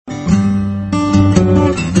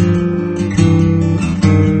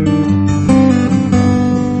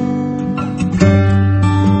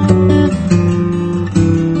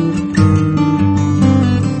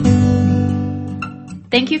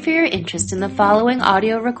interest in the following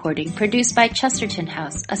audio recording produced by Chesterton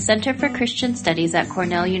House, a Center for Christian Studies at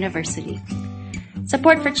Cornell University.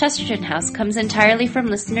 Support for Chesterton House comes entirely from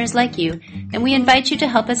listeners like you, and we invite you to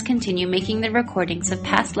help us continue making the recordings of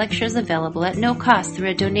past lectures available at no cost through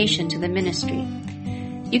a donation to the ministry.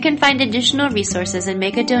 You can find additional resources and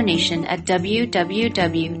make a donation at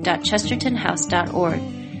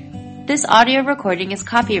www.chestertonhouse.org. This audio recording is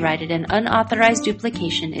copyrighted and unauthorized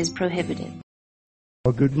duplication is prohibited.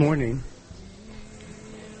 Well, good morning.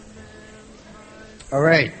 All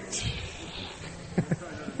right.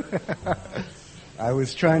 I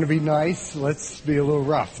was trying to be nice. Let's be a little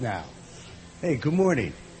rough now. Hey, good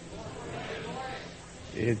morning.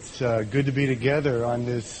 It's good to be together on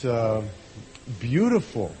this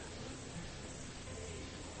beautiful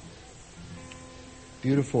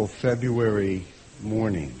February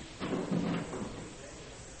morning.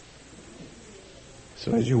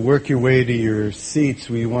 So as you work your way to your seats,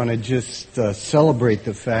 we want to just celebrate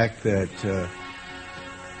the fact that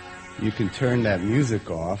you can turn that music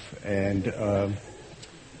off and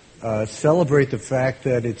celebrate the fact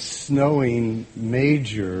that it's snowing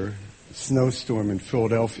major snowstorm in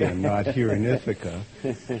Philadelphia, not here in Ithaca.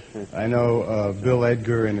 I know Bill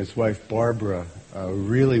Edgar and his wife Barbara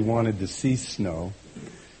really wanted to see snow,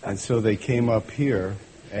 and so they came up here,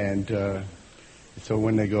 and so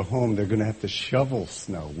when they go home, they're going to have to shovel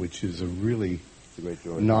snow, which is a really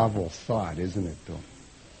novel thought, isn't it, Bill?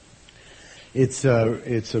 It's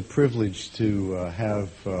a privilege to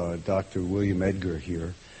have Dr. William Edgar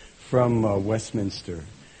here from Westminster.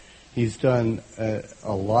 He's done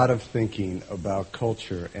a lot of thinking about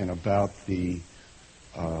culture and about the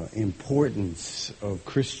importance of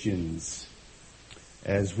Christians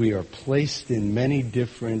as we are placed in many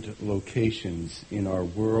different locations in our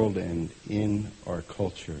world and in our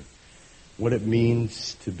culture. What it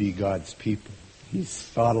means to be God's people. He's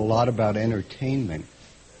thought a lot about entertainment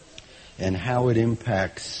and how it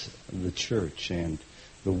impacts the church and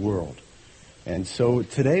the world. And so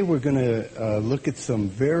today we're going to look at some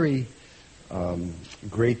very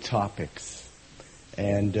great topics.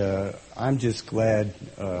 And I'm just glad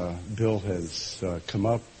Bill has come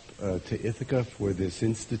up to Ithaca for this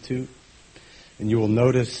institute. And you will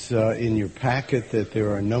notice in your packet that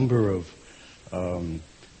there are a number of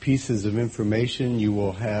pieces of information. You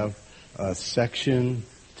will have a section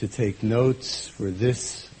to take notes for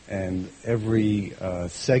this and every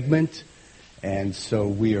segment. And so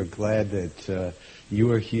we are glad that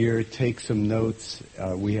you are here. Take some notes.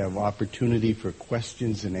 We have opportunity for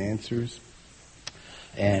questions and answers.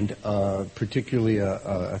 And particularly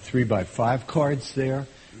a 3x5 cards there.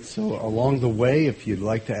 So along the way, if you'd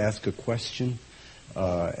like to ask a question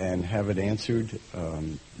and have it answered,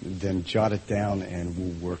 then jot it down and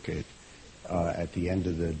we'll work it at the end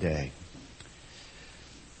of the day.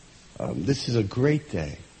 This is a great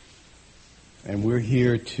day. And we're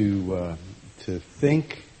here to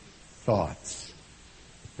think thoughts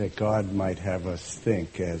that God might have us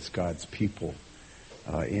think as God's people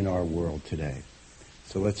in our world today.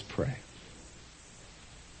 So let's pray.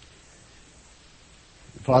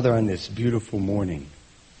 Father, on this beautiful morning,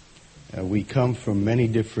 we come from many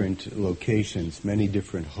different locations, many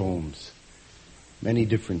different homes, many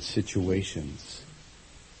different situations,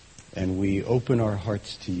 and we open our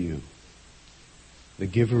hearts to you, the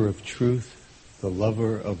giver of truth, the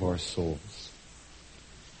lover of our souls.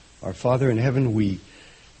 Our Father in heaven, we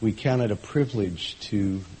count it a privilege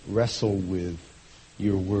to wrestle with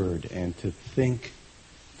your word and to think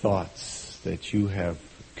thoughts that you have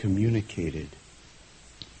communicated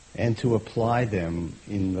and to apply them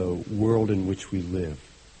in the world in which we live,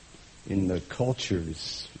 in the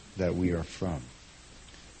cultures that we are from.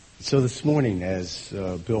 So this morning, as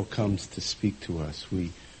Bill comes to speak to us,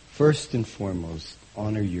 we first and foremost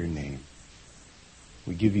honor your name.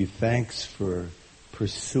 We give you thanks for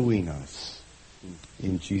pursuing us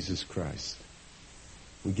in Jesus Christ.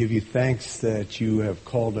 We give you thanks that you have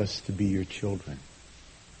called us to be your children,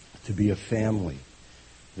 to be a family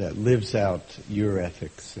that lives out your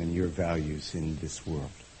ethics and your values in this world.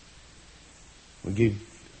 We give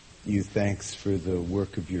you thanks for the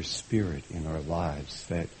work of your Spirit in our lives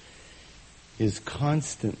that is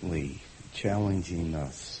constantly challenging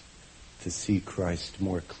us to see Christ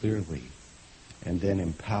more clearly and then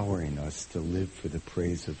empowering us to live for the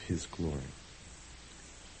praise of his glory.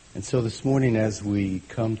 And so this morning as we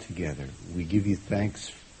come together, we give you thanks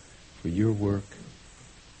for your work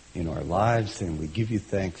in our lives, and we give you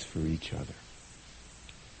thanks for each other.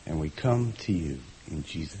 And we come to you in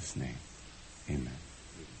Jesus' name. Amen.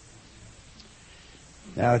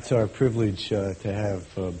 Now it's our privilege to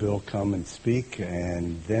have Bill come and speak,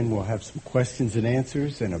 and then we'll have some questions and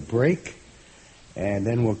answers and a break, and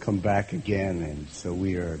then we'll come back again. And so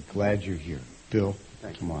we are glad you're here. Bill,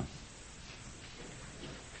 come on.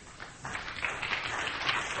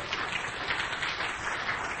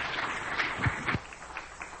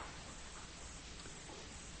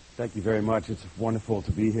 Thank you very much. It's wonderful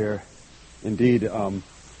to be here. Indeed,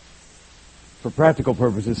 for practical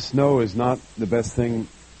purposes, snow is not the best thing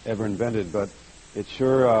ever invented, but it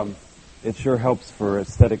sure helps for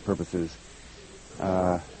aesthetic purposes.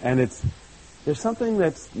 And there's something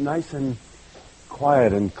that's nice and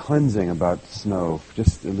quiet and cleansing about snow,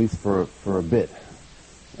 just at least for a bit.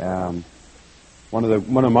 One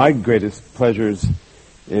of my greatest pleasures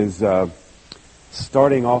is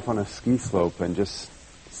starting off on a ski slope and just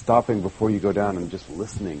stopping before you go down and just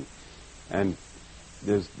listening. And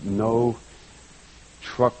there's no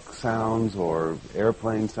truck sounds or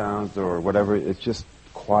airplane sounds or whatever. It's just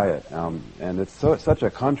quiet. And it's such a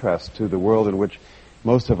contrast to the world in which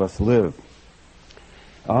most of us live.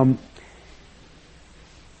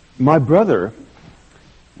 My brother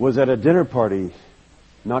was at a dinner party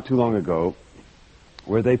not too long ago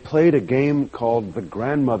where they played a game called the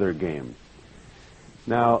grandmother game.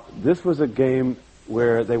 Now, this was a game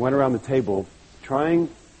where they went around the table trying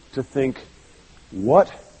to think,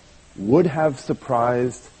 what would have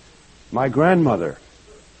surprised my grandmother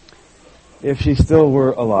if she still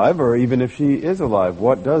were alive, or even if she is alive?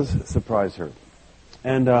 What does surprise her?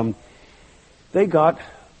 And they got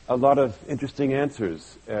a lot of interesting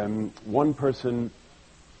answers. One person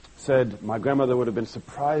said my grandmother would have been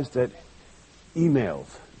surprised at emails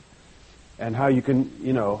and how you can,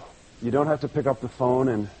 you don't have to pick up the phone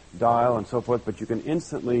and dial and so forth, but you can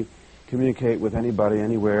instantly communicate with anybody,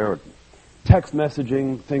 anywhere, or text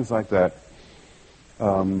messaging, things like that.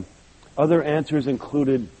 Other answers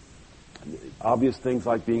included obvious things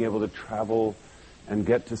like being able to travel and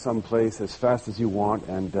get to some place as fast as you want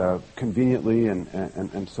and conveniently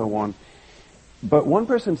and so on. But one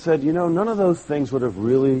person said, none of those things would have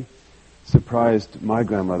really surprised my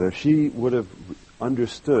grandmother. She would have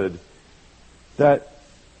understood that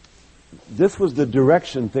this was the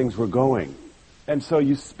direction things were going. And so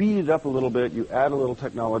you speed it up a little bit, you add a little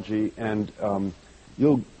technology, and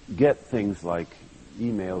you'll get things like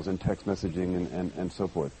emails and text messaging and so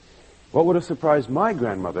forth. What would have surprised my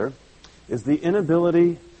grandmother is the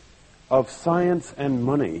inability of science and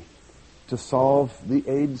money to solve the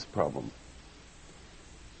AIDS problem.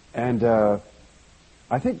 And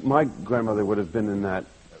I think my grandmother would have been in that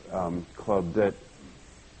club, that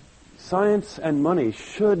science and money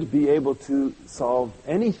should be able to solve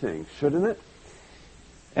anything, shouldn't it?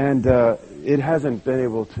 And it hasn't been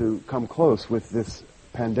able to come close with this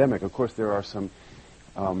pandemic. Of course, there are some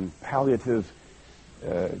palliative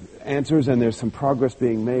answers, and there's some progress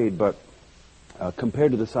being made, but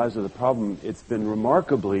compared to the size of the problem, it's been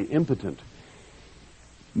remarkably impotent.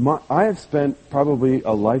 I have spent probably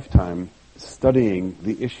a lifetime studying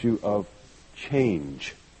the issue of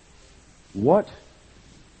change. What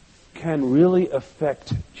can really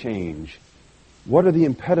affect change? What are the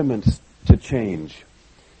impediments to change?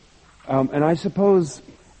 And I suppose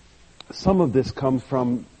some of this comes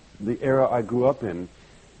from the era I grew up in.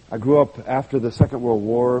 I grew up after the Second World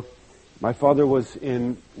War. My father was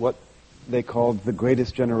in what they called the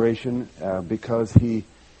greatest generation because he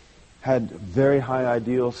had very high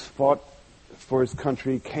ideals, fought for his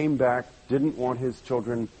country, came back, didn't want his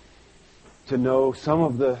children to know some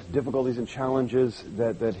of the difficulties and challenges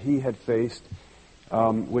that he had faced,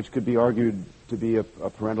 which could be argued to be a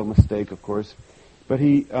parental mistake, of course. But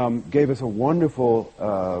he gave us a wonderful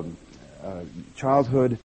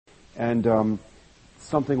childhood, and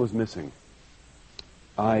something was missing.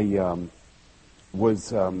 I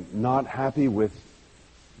was not happy with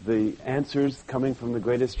the answers coming from the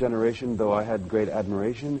greatest generation, though I had great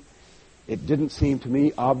admiration. It didn't seem to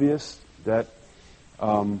me obvious that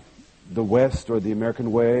the West or the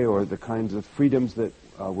American way or the kinds of freedoms that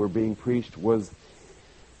were being preached was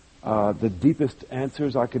the deepest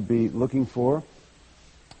answers I could be looking for.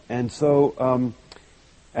 And so,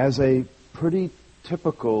 as a pretty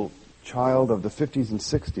typical child of the 50s and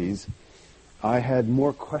 60s, I had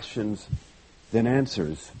more questions than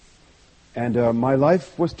answers. And my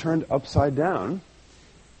life was turned upside down,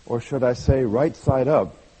 or should I say right side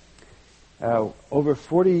up. Over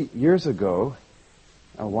 40 years ago,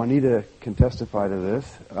 Juanita can testify to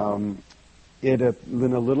this, in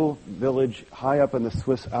a little village high up in the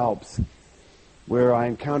Swiss Alps, where I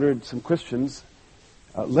encountered some Christians,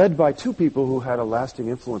 led by two people who had a lasting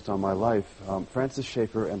influence on my life, Francis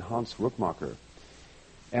Schaeffer and Hans Ruckmacher.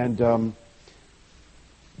 And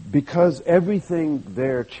because everything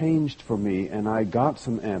there changed for me, and I got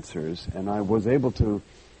some answers, and I was able to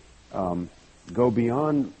go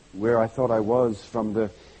beyond where I thought I was from the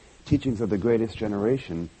teachings of the greatest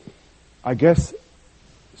generation, I guess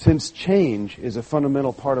since change is a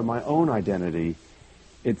fundamental part of my own identity,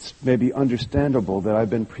 it's maybe understandable that I've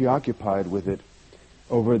been preoccupied with it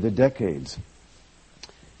over the decades.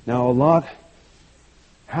 Now, a lot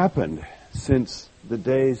happened since the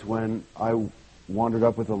days when I wandered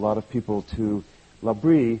up with a lot of people to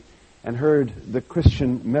L'Abri and heard the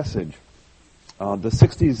Christian message. The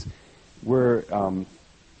 60s were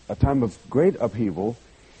a time of great upheaval,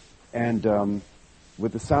 and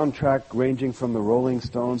with the soundtrack ranging from the Rolling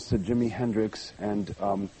Stones to Jimi Hendrix and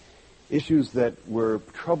issues that were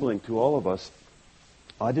troubling to all of us.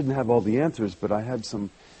 I didn't have all the answers, but I had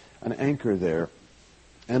an anchor there.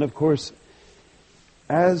 And of course,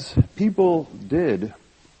 as people did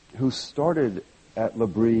who started at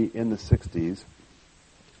L'Abri in the 60s,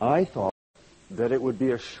 I thought that it would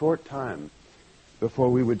be a short time before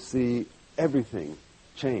we would see everything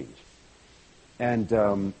change.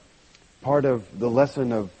 And part of the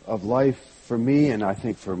lesson of life for me, and I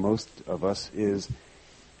think for most of us, is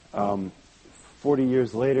 40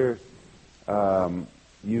 years later,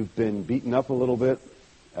 you've been beaten up a little bit.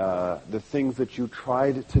 The things that you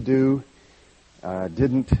tried to do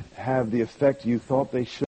didn't have the effect you thought they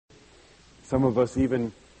should. Some of us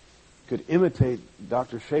even could imitate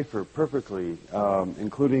Dr. Schaefer perfectly,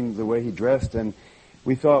 including the way he dressed, and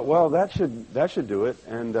we thought, well, that should do it.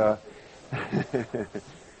 And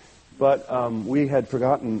but we had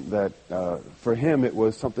forgotten that for him it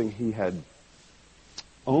was something he had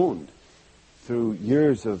owned through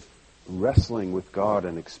years of wrestling with God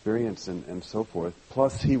and experience and so forth.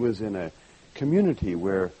 Plus, he was in a community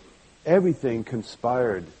where everything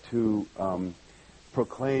conspired to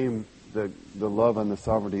proclaim the love and the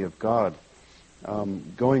sovereignty of God.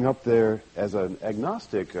 Going up there as an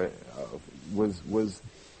agnostic was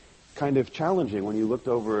kind of challenging when you looked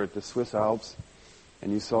over at the Swiss Alps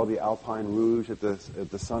and you saw the Alpine Rouge at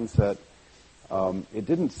the sunset. It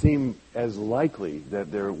didn't seem as likely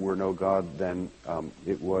that there were no God than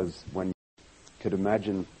it was when you could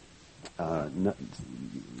imagine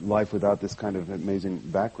life without this kind of amazing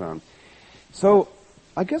background. So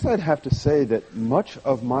I guess I'd have to say that much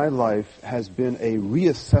of my life has been a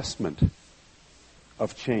reassessment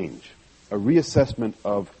of change, a reassessment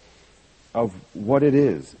of what it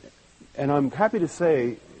is. And I'm happy to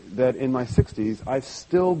say that in my 60s, I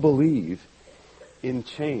still believe in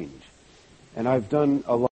change. And I've done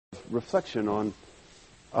a lot of reflection on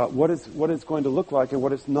what it's going to look like and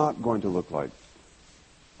what it's not going to look like.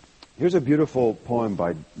 Here's a beautiful poem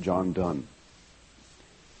by John Donne.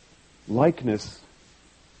 Likeness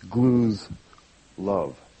glues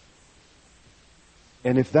love.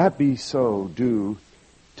 And if that be so, to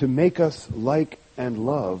make us like and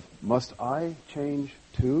love, must I change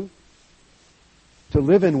too? To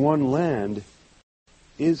live in one land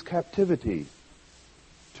is captivity.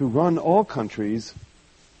 To run all countries,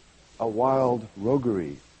 a wild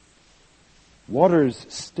roguery. Waters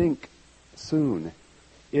stink soon,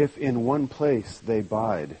 if in one place they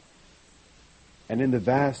bide, and in the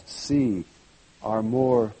vast sea are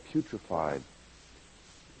more putrefied.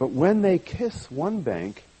 But when they kiss one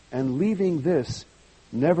bank, and leaving this,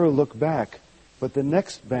 never look back, but the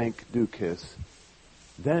next bank do kiss,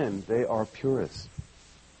 then they are purest.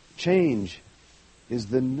 Change is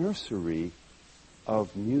the nursery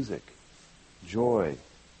of music, joy,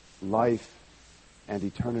 life, and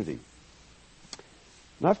eternity.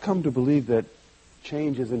 And I've come to believe that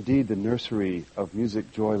change is indeed the nursery of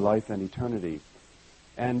music, joy, life, and eternity.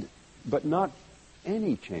 But not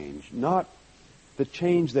any change, not the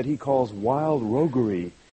change that he calls wild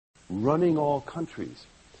roguery, running all countries,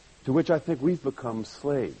 to which I think we've become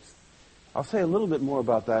slaves. I'll say a little bit more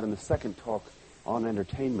about that in the second talk on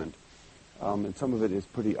entertainment, and some of it is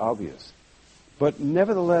pretty obvious. But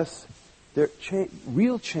nevertheless,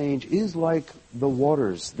 real change is like the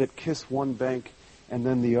waters that kiss one bank and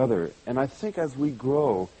then the other. And I think as we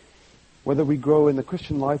grow, whether we grow in the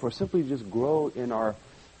Christian life or simply just grow in our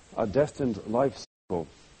destined life cycle,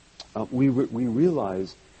 we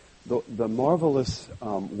realize the marvelous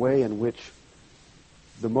way in which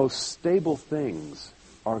the most stable things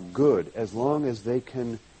are good as long as they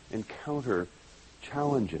can encounter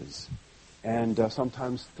challenges and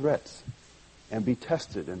sometimes threats and be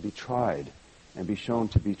tested and be tried and be shown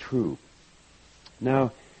to be true.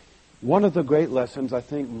 Now, one of the great lessons I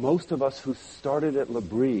think most of us who started at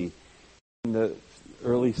L'Abri in the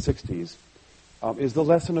early 60s is the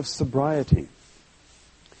lesson of sobriety.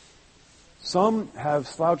 Some have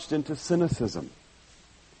slouched into cynicism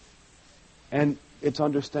And it's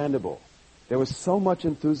understandable. There was so much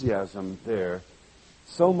enthusiasm there,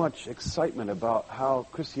 so much excitement about how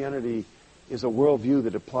Christianity is a worldview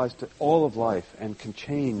that applies to all of life and can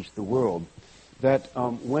change the world, that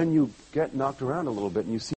when you get knocked around a little bit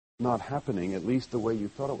and you see it not happening, at least the way you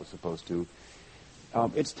thought it was supposed to,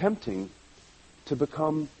 it's tempting to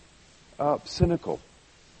become cynical.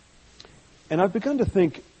 And I've begun to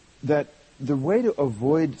think that the way to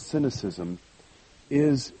avoid cynicism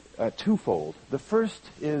is twofold. The first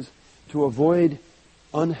is to avoid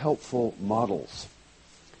unhelpful models.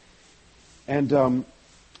 And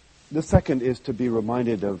the second is to be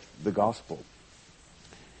reminded of the gospel.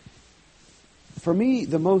 For me,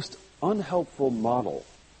 the most unhelpful model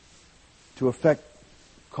to affect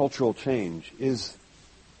cultural change is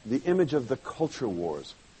the image of the culture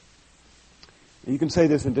wars. You can say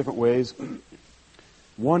this in different ways.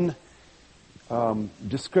 One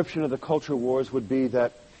description of the culture wars would be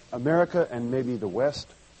that America and maybe the West,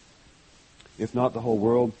 if not the whole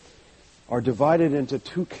world, are divided into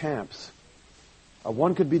two camps.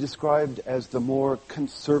 One could be described as the more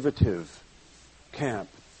conservative camp,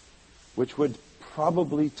 which would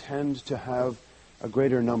probably tend to have a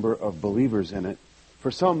greater number of believers in it.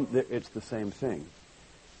 For some, it's the same thing.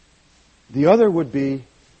 The other would be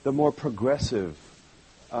the more progressive,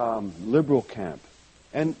 liberal camp.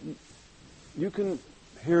 And you can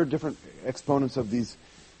hear different exponents of these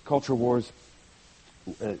culture wars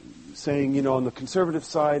saying, on the conservative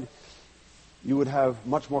side, you would have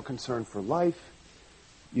much more concern for life.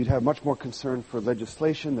 You'd have much more concern for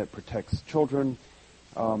legislation that protects children,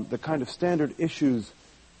 the kind of standard issues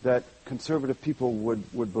that conservative people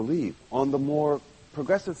would believe. On the more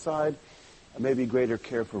progressive side, maybe greater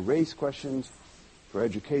care for race questions, for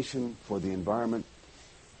education, for the environment.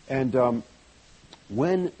 And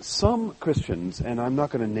when some Christians, and I'm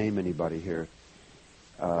not going to name anybody here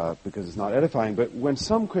because it's not edifying, but when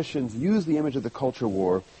some Christians use the image of the culture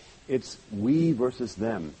war, it's we versus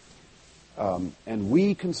them. And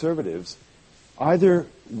we conservatives either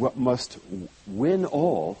must win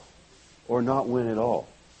all or not win at all.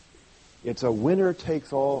 It's a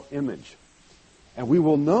winner-takes-all image. And we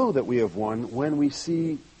will know that we have won when we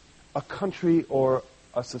see a country or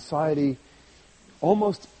a society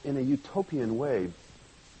almost in a utopian way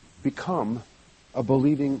become a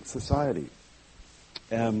believing society.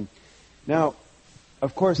 Now,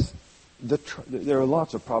 of course, there are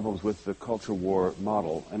lots of problems with the culture war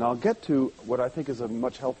model, and I'll get to what I think is a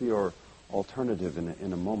much healthier alternative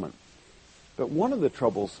in a moment. But one of the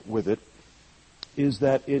troubles with it is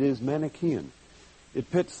that it is Manichaean.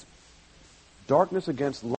 It pits darkness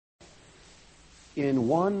against light in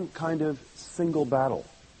one kind of single battle.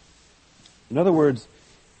 In other words,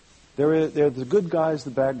 there are the good guys,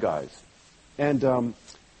 the bad guys. And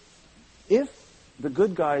if the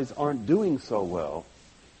good guys aren't doing so well,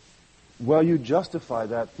 you justify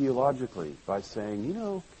that theologically by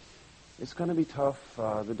saying, it's going to be tough.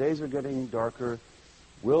 The days are getting darker.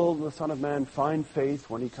 Will the Son of Man find faith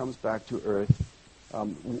when he comes back to earth?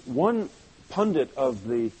 One pundit of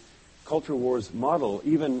the culture wars model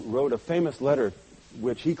even wrote a famous letter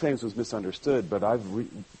which he claims was misunderstood, but I've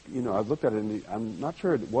looked at it and I'm not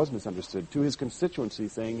sure it was misunderstood, to his constituency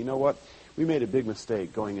saying, you know what, we made a big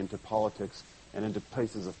mistake going into politics and into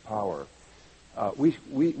places of power.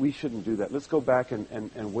 We shouldn't do that. Let's go back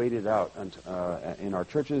and wait it out in our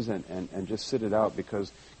churches and just sit it out,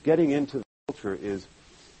 because getting into the culture is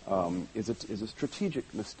a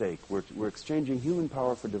strategic mistake. We're exchanging human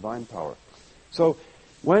power for divine power. So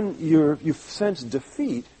when you sense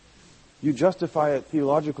defeat, you justify it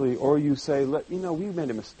theologically, or you say, we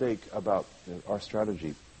made a mistake about our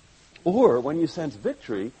strategy. Or when you sense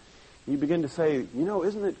victory, you begin to say,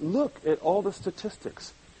 look at all the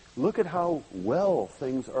statistics. Look at how well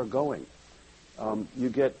things are going. You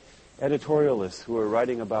get editorialists who are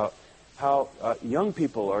writing about how young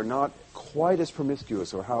people are not quite as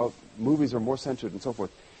promiscuous, or how movies are more censored and so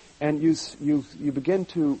forth. And you begin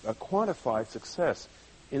to quantify success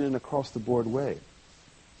in an across-the-board way.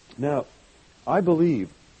 Now, I believe,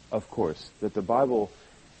 of course, that the Bible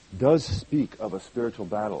does speak of a spiritual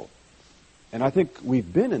battle. And I think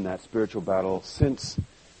we've been in that spiritual battle since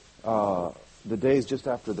the days just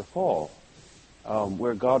after the fall,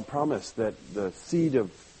 where God promised that the seed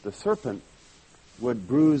of the serpent would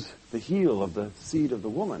bruise the heel of the seed of the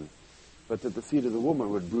woman, but that the seed of the woman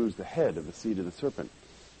would bruise the head of the seed of the serpent.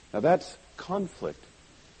 Now that's conflict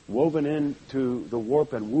woven into the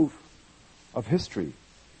warp and woof of history.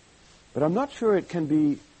 But I'm not sure it can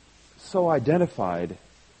be so identified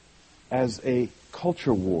as a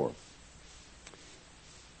culture war.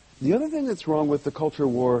 The other thing that's wrong with the culture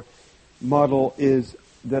war model is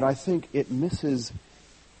that I think it misses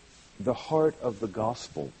the heart of the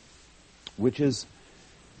gospel, which is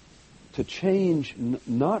to change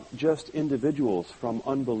not just individuals from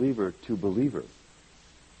unbeliever to believer,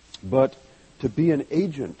 but to be an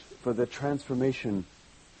agent for the transformation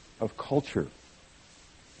of culture.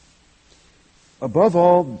 Above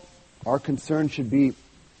all, our concern should be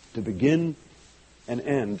to begin and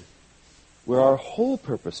end where our whole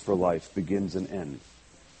purpose for life begins and ends.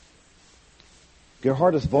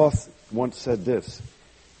 Gerhardus Voss once said this: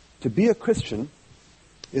 "To be a Christian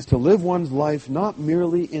is to live one's life not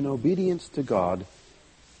merely in obedience to God,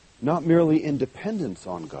 not merely in dependence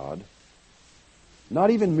on God, not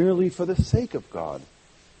even merely for the sake of God.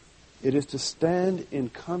 It is to stand in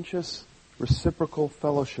conscious, reciprocal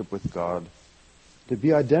fellowship with God, to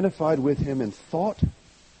be identified with Him in thought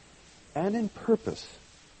and in purpose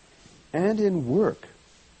and in work,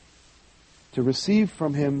 to receive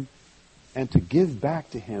from Him and to give back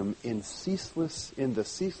to Him in the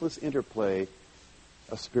ceaseless interplay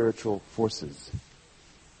of spiritual forces."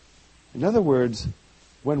 In other words,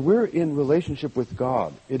 when we're in relationship with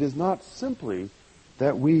God, it is not simply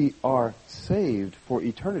that we are saved for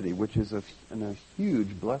eternity, which is a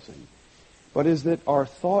huge blessing, but is that our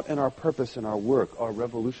thought and our purpose and our work are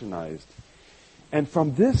revolutionized. And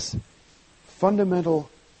from this fundamental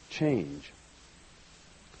change,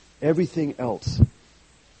 everything else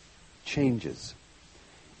changes.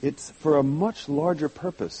 It's for a much larger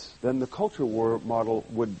purpose than the culture war model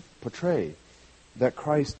would portray, that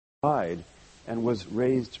Christ died and was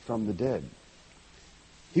raised from the dead.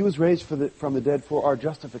 He was raised from the dead for our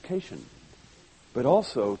justification, but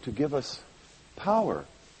also to give us power,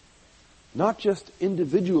 not just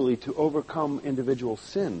individually to overcome individual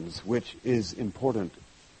sins, which is important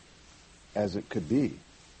as it could be,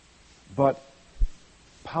 but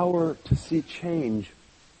power to see change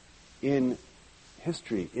in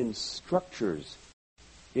history, in structures,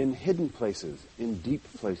 in hidden places, in deep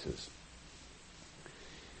places.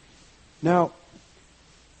 Now,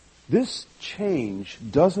 this change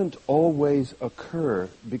doesn't always occur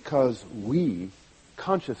because we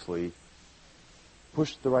consciously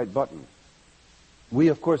push the right button. We,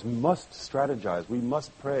 of course, must strategize. We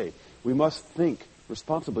must pray. We must think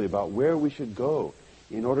responsibly about where we should go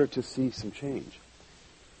in order to see some change.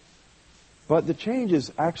 But the change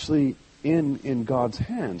is actually in God's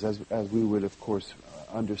hands, as we would, of course,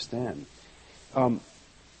 understand.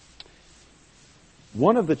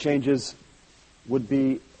 One of the changes would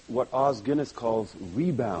be what Os Guinness calls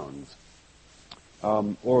rebounds,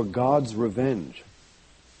 or God's revenge.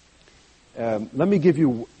 Let me give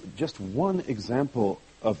you just one example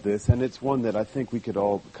of this, and it's one that I think we could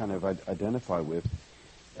all kind of identify with.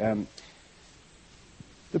 The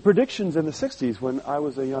predictions in the 60s, when I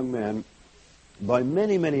was a young man, by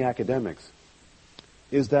many, many academics,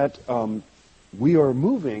 is that we are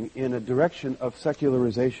moving in a direction of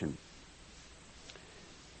secularization.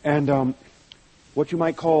 And what you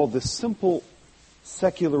might call the simple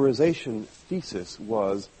secularization thesis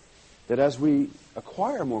was that as we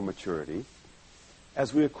acquire more maturity,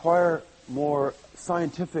 as we acquire more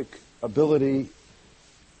scientific ability,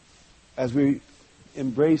 as we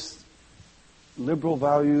embrace liberal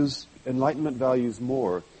values, Enlightenment values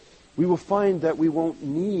more, we will find that we won't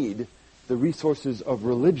need the resources of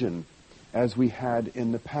religion as we had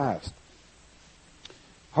in the past.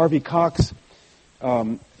 Harvey Cox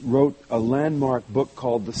wrote a landmark book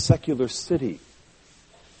called The Secular City.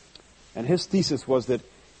 And his thesis was that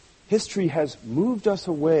history has moved us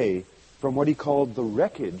away from what he called the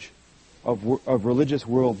wreckage of religious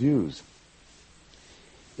worldviews.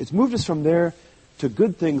 It's moved us from there to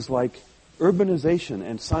good things like urbanization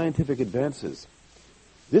and scientific advances.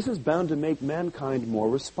 This is bound to make mankind more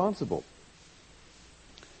responsible.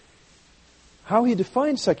 How he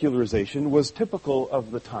defined secularization was typical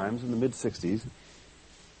of the times in the mid-60s.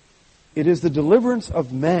 It is the deliverance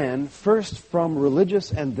of man first from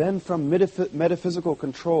religious and then from metaphysical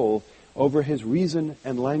control over his reason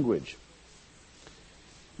and language.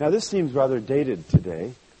 Now this seems rather dated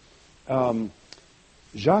today.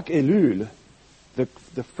 Jacques Ellul,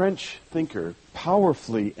 the French thinker,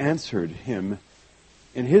 powerfully answered him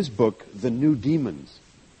in his book, The New Demons.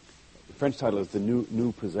 The French title is The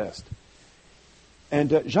New Possessed. And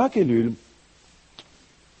Jacques Ellul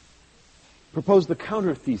proposed the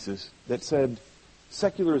counter thesis that said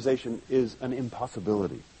secularization is an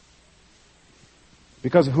impossibility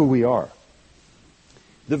because of who we are.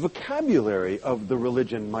 The vocabulary of the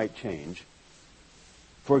religion might change.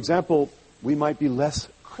 For example, we might be less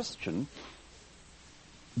Christian,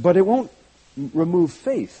 but it won't remove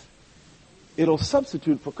faith. It'll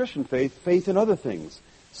substitute for Christian faith in other things,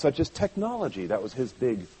 such as technology. That was his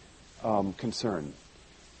big concern.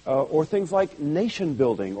 Or things like nation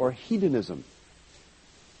building or hedonism.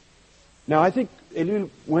 Now, I think Ellul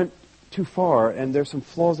went too far, and there's some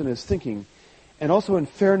flaws in his thinking. And also, in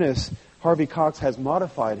fairness, Harvey Cox has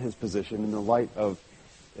modified his position in the light of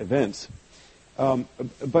events.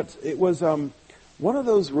 But it was one of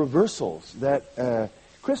those reversals that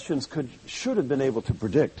Christians should have been able to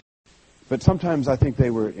predict. But sometimes I think they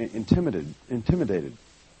were intimidated.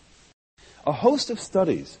 A host of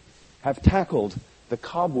studies have tackled the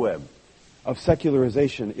cobweb of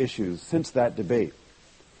secularization issues since that debate.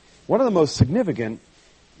 One of the most significant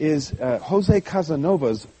is Jose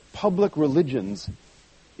Casanova's Public Religions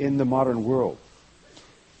in the Modern World,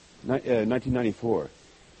 1994.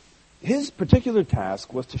 His particular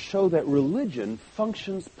task was to show that religion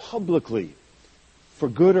functions publicly, for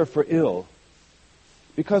good or for ill,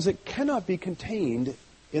 because it cannot be contained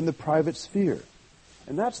in the private sphere.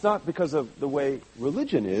 And that's not because of the way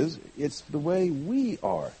religion is, it's the way we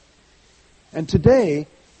are. And today,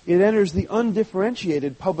 it enters the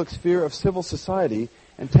undifferentiated public sphere of civil society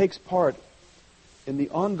and takes part in the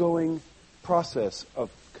ongoing process of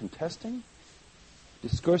contesting,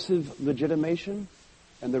 discursive legitimation,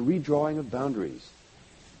 and the redrawing of boundaries.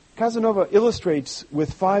 Casanova illustrates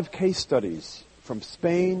with 5 case studies from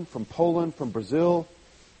Spain, from Poland, from Brazil,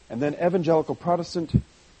 and then evangelical Protestant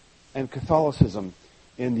and Catholicism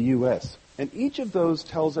in the U.S. And each of those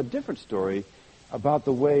tells a different story about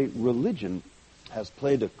the way religion has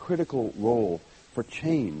played a critical role for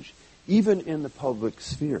change, even in the public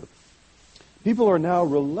sphere. People are now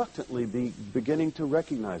reluctantly beginning to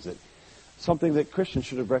recognize it, something that Christians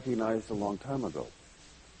should have recognized a long time ago.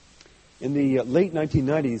 In the late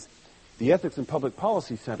 1990s, the Ethics and Public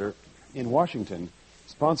Policy Center in Washington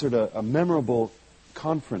sponsored a memorable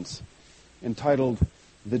conference entitled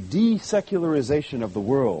The Desecularization of the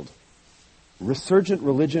World, Resurgent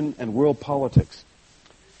Religion and World Politics.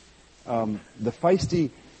 The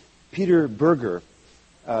feisty Peter Berger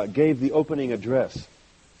gave the opening address.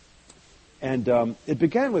 And it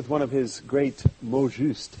began with one of his great mots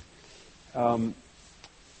justes.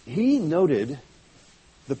 He noted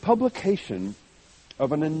the publication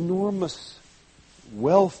of an enormous,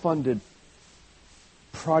 well-funded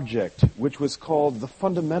project, which was called the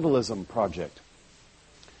Fundamentalism Project.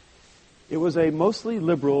 It was a mostly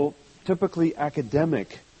liberal, typically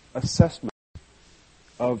academic assessment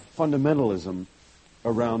of fundamentalism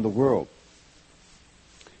around the world.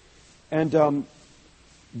 And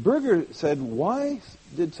Berger said, why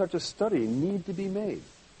did such a study need to be made?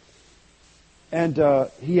 And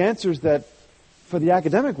he answers that for the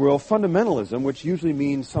academic world, fundamentalism, which usually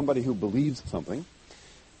means somebody who believes something,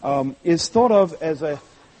 is thought of as a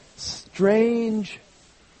strange,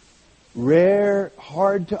 rare,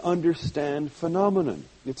 hard to understand phenomenon.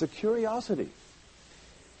 It's a curiosity.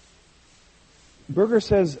 Berger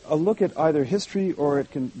says a look at either history or at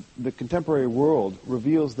the contemporary world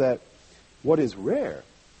reveals that what is rare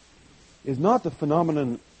is not the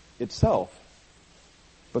phenomenon itself,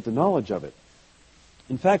 but the knowledge of it.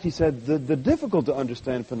 In fact, he said the difficult to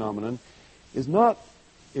understand phenomenon is not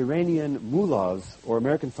Iranian mullahs or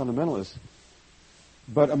American fundamentalists,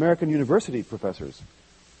 but American university professors.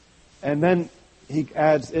 And then he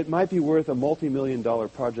adds, it might be worth a multi-million-dollar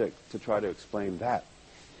project to try to explain that.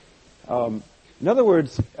 In other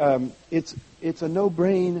words, it's a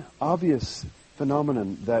no-brain, obvious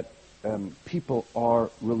phenomenon that people are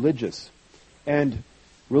religious. And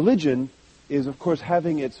religion is, of course,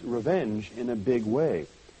 having its revenge in a big way.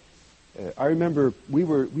 I remember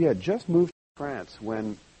we had just moved to France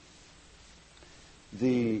when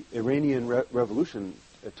the Iranian Revolution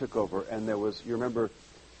took over, and there was, you remember,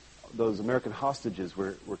 those American hostages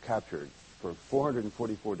were captured for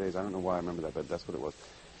 444 days. I don't know why I remember that, but that's what it was.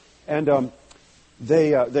 And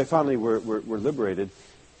they finally were liberated.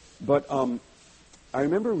 But I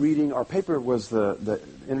remember reading, our paper was the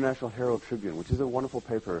International Herald Tribune, which is a wonderful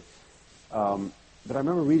paper. But I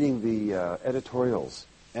remember reading the editorials,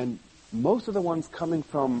 and most of the ones coming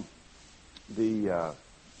from the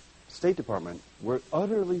State Department were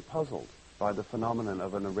utterly puzzled by the phenomenon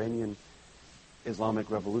of an Iranian Islamic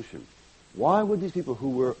revolution. Why would these people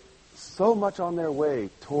who were so much on their way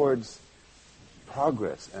towards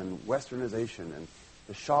progress and westernization, and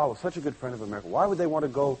the Shah was such a good friend of America, why would they want to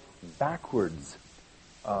go backwards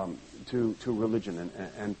to religion?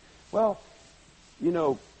 And well, you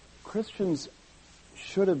know, Christians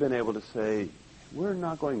should have been able to say, we're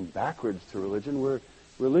not going backwards to religion, we're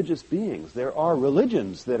religious beings. There are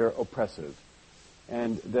religions that are oppressive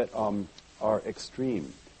and that are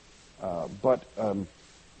extreme. But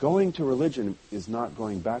going to religion is not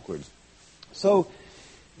going backwards. So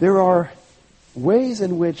There are ways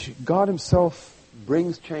in which God himself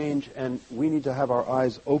brings change, and we need to have our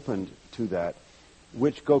eyes opened to that,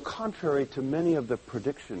 which go contrary to many of the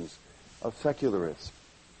predictions of secularists.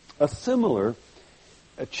 A similar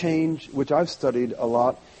change, which I've studied a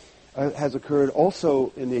lot, has occurred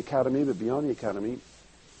also in the academy, but beyond the academy,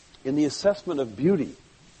 in the assessment of beauty.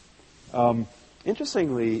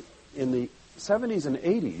 Interestingly, in the 70s and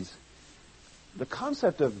 80s, the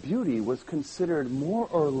concept of beauty was considered more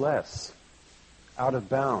or less out of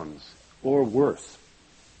bounds or worse.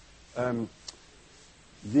 The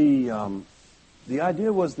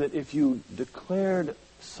idea was that if you declared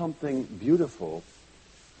something beautiful,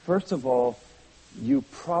 first of all, you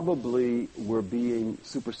probably were being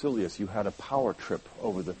supercilious. You had a power trip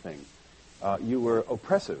over the thing. You were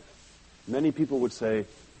oppressive. Many people would say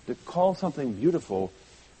to call something beautiful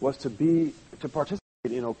was to participate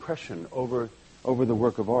in oppression over the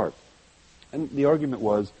work of art. And the argument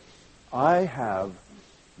was, I have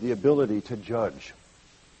the ability to judge,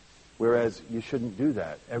 whereas you shouldn't do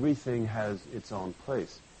that. Everything has its own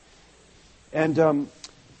place. And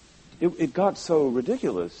it got so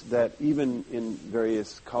ridiculous that even in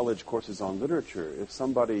various college courses on literature, if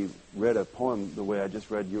somebody read a poem the way I just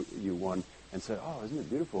read you one and said, oh, isn't it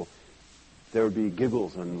beautiful, there would be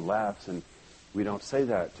giggles and laughs, and we don't say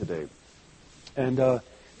that today. And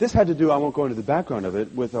this had to do, I won't go into the background of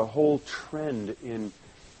it, with a whole trend in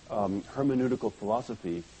hermeneutical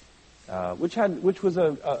philosophy, which was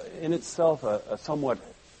in itself a somewhat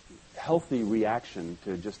healthy reaction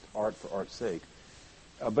to just art for art's sake.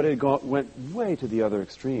 But it went way to the other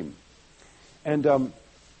extreme. And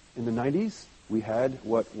in the 90s, we had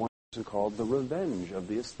what one person called the revenge of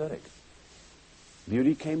the aesthetic.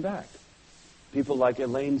 Beauty came back. People like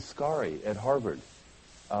Elaine Scarry at Harvard,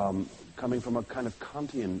 coming from a kind of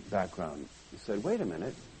Kantian background, said, wait a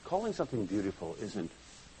minute, calling something beautiful isn't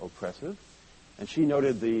oppressive. And she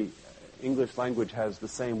noted the English language has the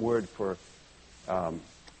same word for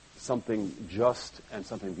something just and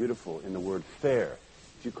something beautiful in the word fair.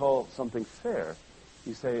 If you call something fair,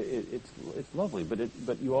 you say it's lovely,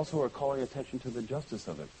 but you also are calling attention to the justice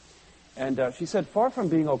of it. And she said, far from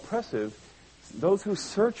being oppressive, those who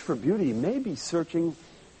search for beauty may be searching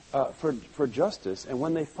for justice, and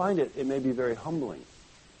when they find it, it may be very humbling.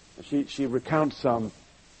 She recounts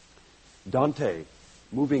Dante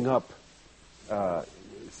moving up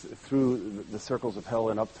through the circles of hell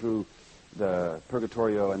and up through the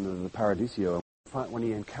Purgatorio and the Paradiso. When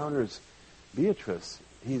he encounters Beatrice,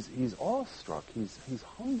 he's awestruck. He's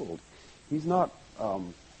humbled. He's not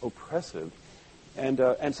oppressive.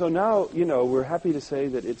 And so now, we're happy to say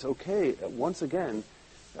that it's okay, once again,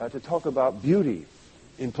 to talk about beauty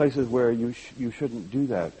in places where you shouldn't do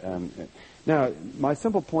that. Now, my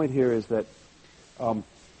simple point here is that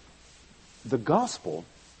the gospel,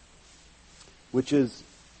 which is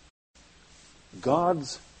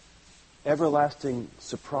God's everlasting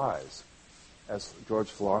surprise, as George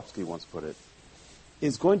Florovsky once put it,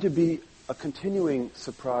 is going to be a continuing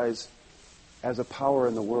surprise as a power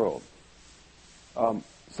in the world.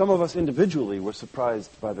 Some of us individually were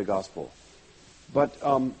surprised by the gospel. But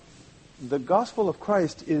the gospel of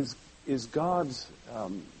Christ is God's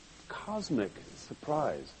cosmic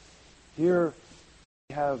surprise. Here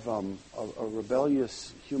we have a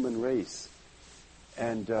rebellious human race.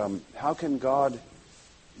 And how can God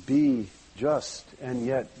be just and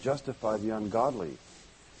yet justify the ungodly?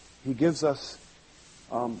 He gives us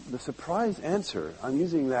the surprise answer. I'm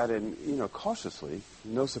using that cautiously,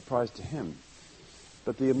 no surprise to him.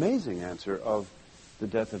 But the amazing answer of the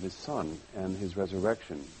death of his son and his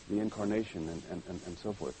resurrection, the incarnation and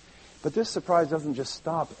so forth. But this surprise doesn't just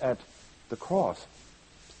stop at the cross.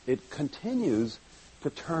 It continues to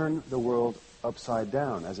turn the world upside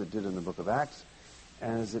down, as it did in the book of Acts,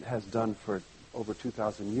 and as it has done for over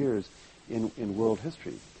 2,000 years in world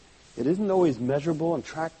history. It isn't always measurable and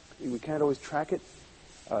we can't always track it.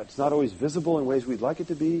 It's not always visible in ways we'd like it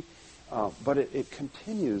to be, but it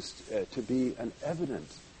continues to be an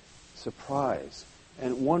evident surprise.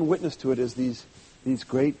 And one witness to it is these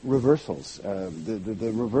great reversals,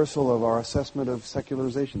 the reversal of our assessment of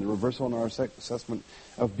secularization, the reversal in our assessment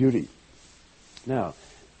of beauty. Now,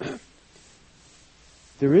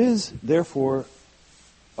 there is, therefore,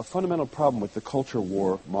 a fundamental problem with the culture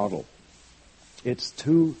war model. It's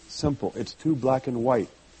too simple. It's too black and white.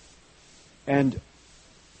 And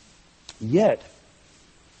yet,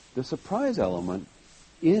 the surprise element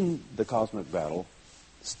in the cosmic battle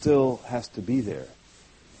still has to be there.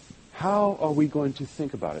 How are we going to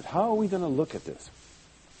think about it? How are we going to look at this?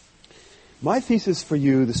 My thesis for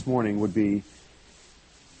you this morning would be,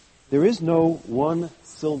 there is no one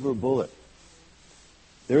silver bullet.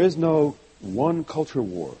 There is no one culture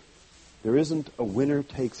war. There isn't a winner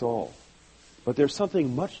takes all. But there's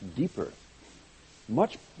something much deeper,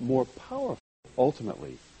 much more powerful,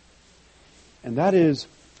 ultimately. And that is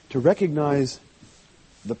to recognize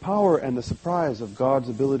the power and the surprise of God's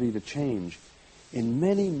ability to change in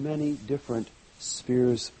many, many different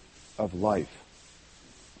spheres of life.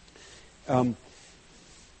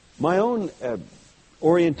 My own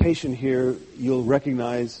orientation here, you'll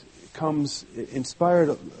recognize, comes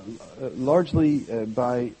inspired largely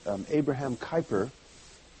by Abraham Kuyper,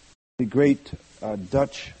 the great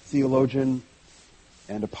Dutch theologian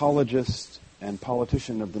and apologist and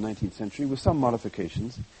politician of the 19th century, with some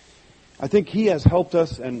modifications. I think he has helped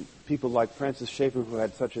us, and people like Francis Schaeffer, who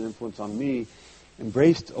had such an influence on me,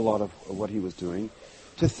 embraced a lot of what he was doing,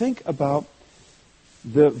 to think about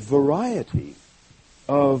the variety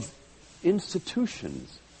of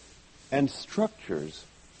institutions and structures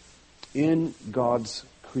in God's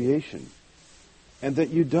creation. And that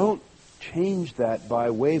you don't change that by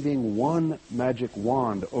waving one magic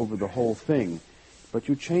wand over the whole thing, but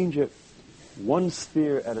you change it one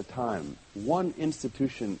sphere at a time, one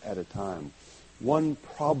institution at a time, one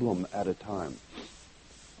problem at a time.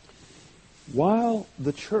 While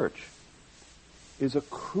the church is a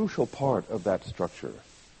crucial part of that structure,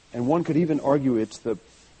 and one could even argue it's the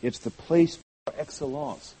place par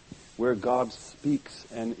excellence where God speaks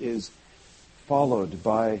and is followed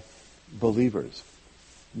by believers.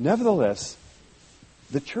 Nevertheless,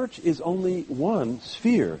 the church is only one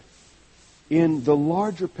sphere in the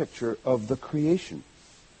larger picture of the creation.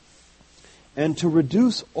 And to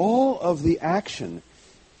reduce all of the action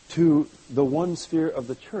to the one sphere of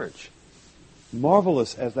the church,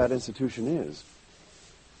 marvelous as that institution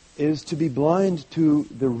is to be blind to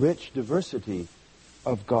the rich diversity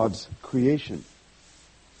of God's creation.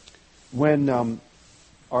 When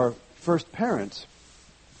our first parents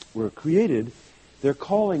were created, their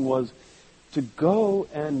calling was to go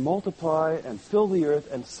and multiply and fill the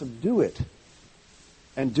earth and subdue it,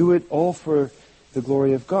 and do it all for the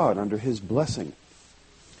glory of God under His blessing.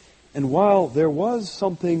 And while there was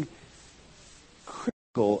something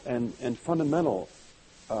critical and fundamental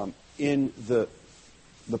in the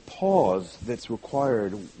pause that's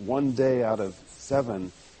required one day out of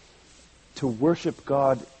 7 to worship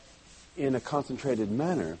God in a concentrated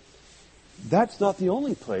manner, that's not the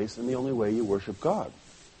only place and the only way you worship God.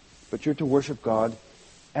 But you're to worship God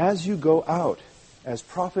as you go out, as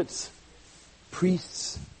prophets,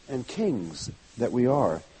 priests, and kings that we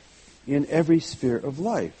are, in every sphere of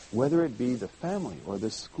life, whether it be the family or the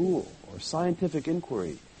school or scientific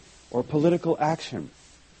inquiry or political action.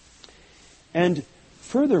 And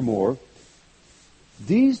furthermore,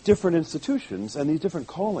 these different institutions and these different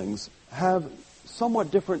callings have somewhat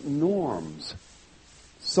different norms.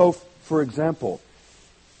 So, for example,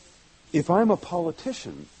 if I'm a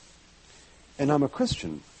politician and I'm a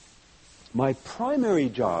Christian, my primary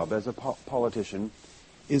job as a politician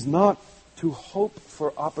is not to hope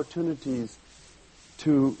for opportunities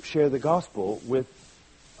to share the gospel with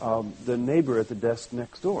the neighbor at the desk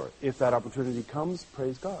next door. If that opportunity comes,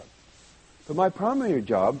 praise God. But my primary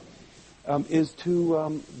job is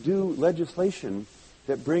to do legislation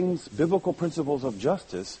that brings biblical principles of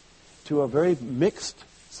justice to a very mixed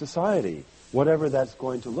society, whatever that's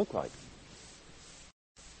going to look like.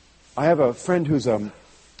 I have a friend who's a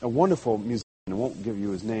wonderful musician. I won't give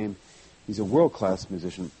you his name. He's a world-class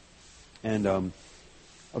musician and a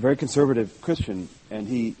very conservative Christian. And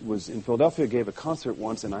he was in Philadelphia, gave a concert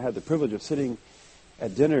once, and I had the privilege of sitting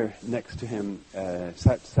at dinner next to him,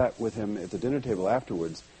 sat with him at the dinner table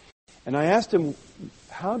afterwards. And I asked him,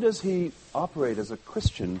 how does he operate as a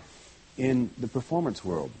Christian in the performance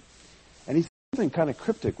world? And he said something kind of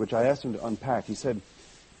cryptic, which I asked him to unpack. He said,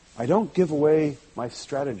 I don't give away my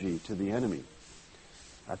strategy to the enemy.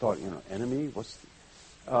 I thought, enemy?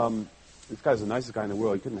 This guy's the nicest guy in the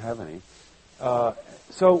world. He couldn't have any.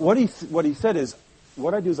 So what he said is,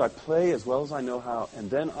 what I do is I play as well as I know how, and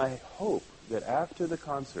then I hope that after the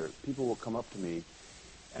concert, people will come up to me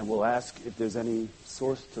and will ask if there's any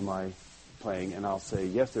source to my playing, and I'll say,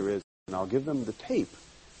 yes, there is, and I'll give them the tape.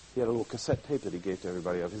 He had a little cassette tape that he gave to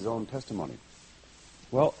everybody of his own testimony.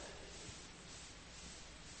 Well,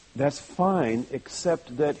 that's fine,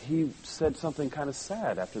 except that he said something kind of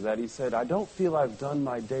sad after that. He said, I don't feel I've done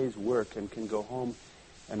my day's work and can go home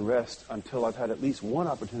and rest until I've had at least one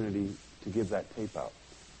opportunity to give that tape out.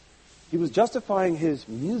 He was justifying his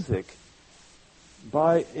music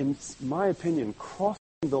by, in my opinion, crossing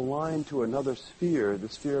the line to another sphere, the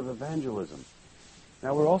sphere of evangelism.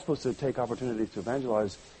 Now, we're all supposed to take opportunities to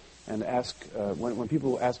evangelize and ask, when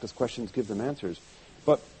people ask us questions, give them answers.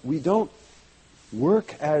 But we don't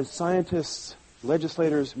work as scientists,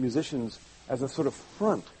 legislators, musicians as a sort of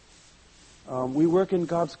front. We work in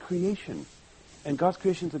God's creation. And God's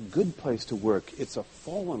creation is a good place to work. It's a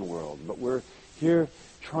fallen world, but we're here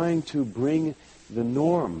trying to bring the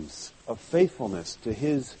norms of faithfulness to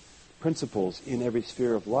His principles in every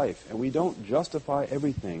sphere of life. And we don't justify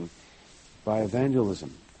everything by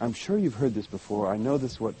evangelism. I'm sure you've heard this before. I know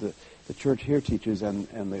this is what the church here teaches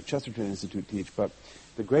and the Chesterton Institute teach, but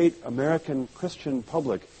the great American Christian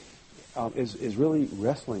public is really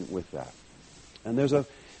wrestling with that. And there's a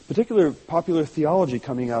particular popular theology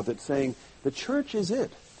coming out that's saying the church is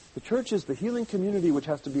it. The church is the healing community which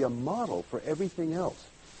has to be a model for everything else.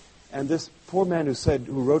 And this poor man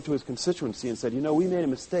who wrote to his constituency and said, we made a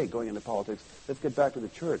mistake going into politics. Let's get back to the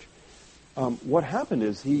church. What happened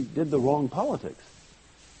is he did the wrong politics.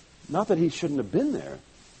 Not that he shouldn't have been there,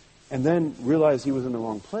 and then realized he was in the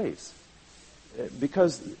wrong place.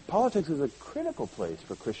 Because politics is a critical place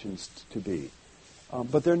for Christians to be.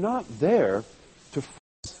 But they're not there to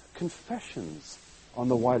force confessions on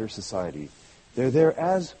the wider society. They're there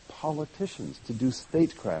as politicians to do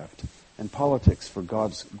statecraft and politics for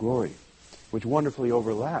God's glory, which wonderfully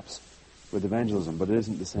overlaps with evangelism, but it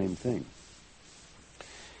isn't the same thing.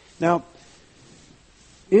 Now,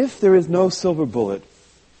 if there is no silver bullet,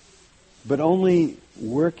 but only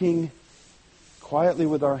working quietly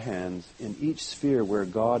with our hands in each sphere where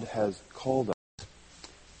God has called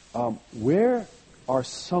us, where are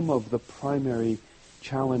some of the primary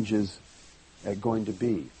challenges going to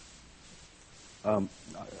be?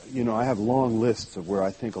 I have long lists of where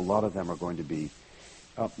I think a lot of them are going to be.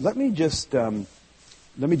 Let me just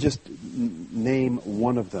name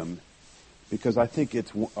one of them, because I think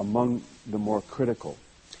it's among the more critical.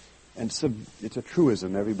 And it's a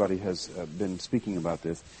truism. Everybody has been speaking about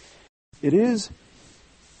this. It is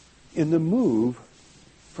in the move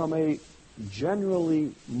from a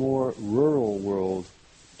generally more rural world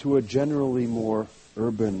to a generally more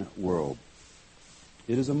urban world.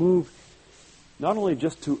 It is a move not only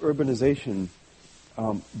just to urbanization,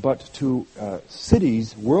 but to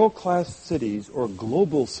cities, world-class cities or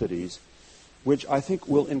global cities, which I think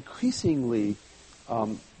will increasingly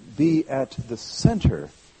be at the center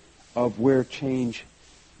of where change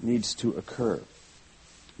needs to occur.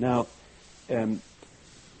 Now,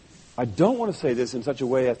 I don't want to say this in such a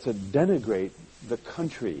way as to denigrate the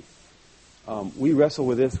country. We wrestle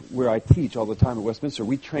with this where I teach all the time at Westminster.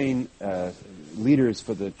 We train leaders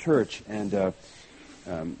for the church, and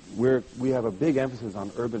we have a big emphasis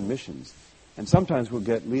on urban missions. And sometimes we'll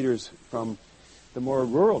get leaders from the more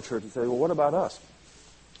rural church and say, well, what about us?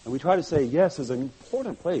 And we try to say, yes, there's an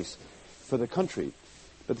important place for the country.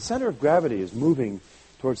 But the center of gravity is moving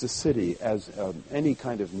towards the city, as any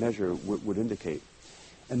kind of measure would indicate.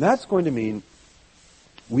 And that's going to mean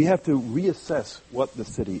we have to reassess what the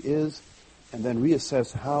city is, and then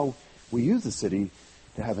reassess how we use the city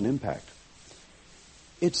to have an impact.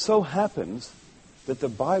 It so happens that the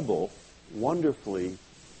Bible wonderfully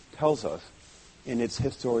tells us in its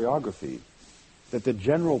historiography that the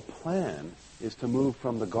general plan is to move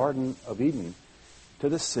from the Garden of Eden to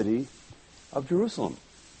the city of Jerusalem.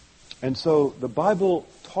 And so the Bible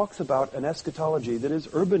talks about an eschatology that is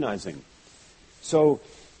urbanizing. So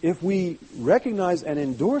if we recognize and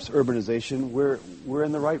endorse urbanization, we're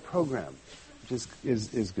in the right program, which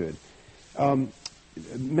is good.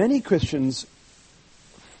 Many Christians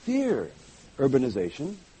fear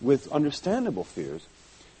urbanization with understandable fears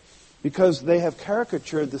because they have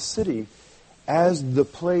caricatured the city as the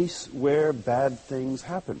place where bad things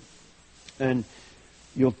happen. And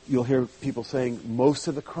you'll hear people saying most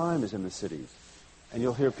of the crime is in the cities. And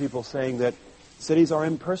you'll hear people saying that cities are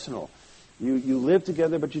impersonal. You live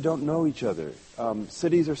together, but you don't know each other.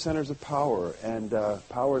 Cities are centers of power, and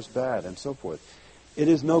power is bad, and so forth. It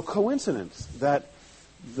is no coincidence that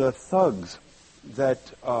the thugs that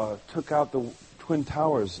took out the Twin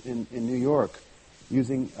Towers in New York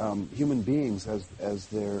using human beings as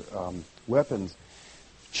their weapons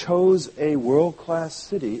chose a world-class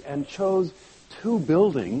city and chose two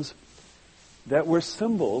buildings that were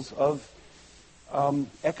symbols of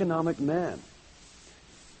economic man.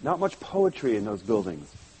 Not much poetry in those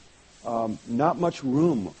buildings. Not much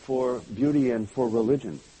room for beauty and for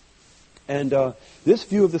religion. And this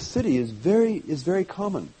view of the city is very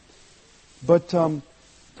common. But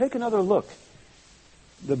take another look.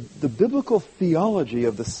 The biblical theology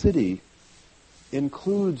of the city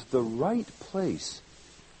includes the right place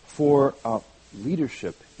for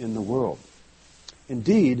leadership in the world.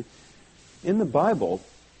 Indeed, in the Bible,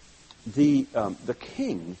 the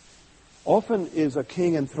king often is a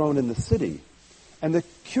king enthroned in the city, And the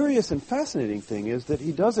curious and fascinating thing is that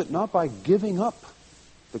he does it not by giving up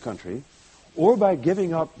the country or by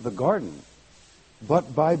giving up the garden,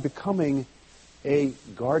 but by becoming a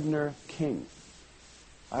gardener king.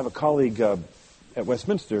 I have a colleague at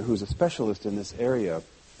Westminster who's a specialist in this area,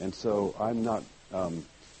 and so I'm not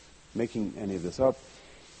making any of this up.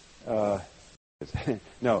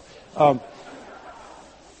 No.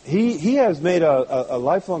 He has made a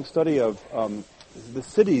lifelong study of the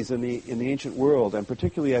cities in the ancient world, and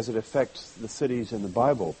particularly as it affects the cities in the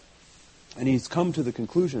Bible. And he's come to the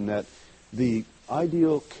conclusion that the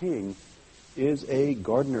ideal king is a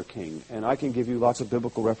gardener king. And I can give you lots of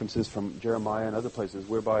biblical references from Jeremiah and other places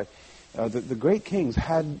whereby the great kings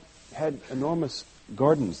had enormous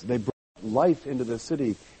gardens. They brought life into the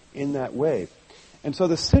city in that way. And so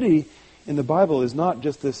the city in the Bible is not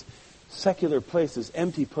just this secular place, this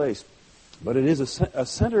empty place, but it is a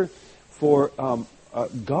center for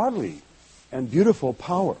godly and beautiful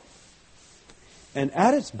power. And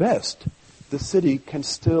at its best, the city can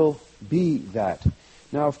still be that.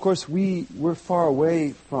 Now, of course, we're far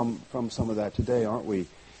away from some of that today, aren't we?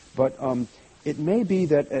 But it may be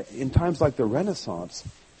that in times like the Renaissance,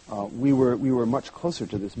 we were much closer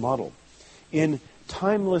to this model. In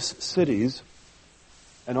Timeless Cities,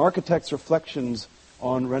 an architect's reflections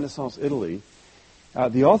on Renaissance Italy,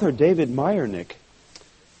 the author David Meyernick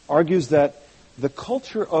argues that the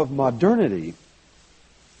culture of modernity,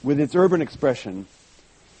 with its urban expression,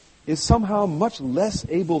 is somehow much less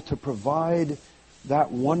able to provide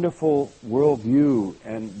that wonderful worldview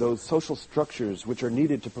and those social structures which are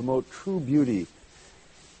needed to promote true beauty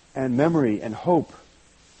and memory and hope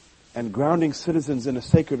and grounding citizens in a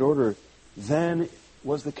sacred order than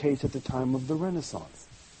was the case at the time of the Renaissance.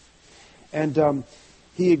 And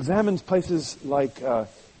he examines places like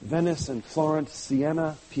Venice and Florence,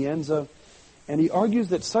 Siena, Pienza, and he argues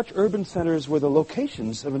that such urban centers were the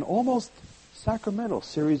locations of an almost sacramental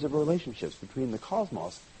series of relationships between the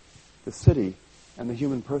cosmos, the city, and the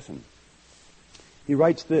human person. He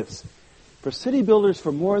writes this: "For city builders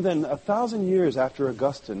for more than 1,000 years after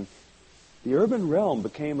Augustine, the urban realm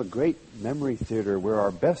became a great memory theater where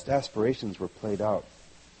our best aspirations were played out.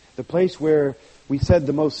 The place where we said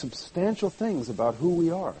the most substantial things about who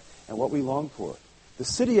we are and what we long for. The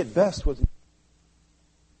city at best was..."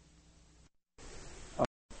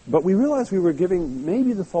 But we realized we were giving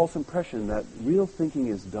maybe the false impression that real thinking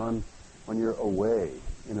is done when you're away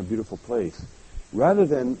in a beautiful place, rather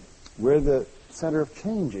than where the center of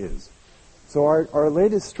change is. So our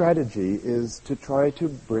latest strategy is to try to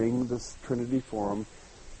bring this Trinity Forum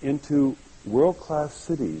into world-class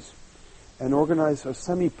cities and organize a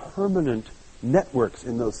semi-permanent networks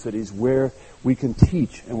in those cities where we can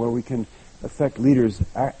teach and where we can affect leaders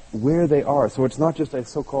at where they are. So it's not just a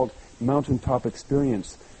so-called mountaintop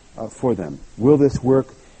experience for them. Will this work?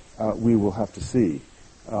 We will have to see.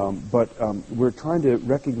 But we're trying to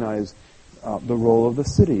recognize the role of the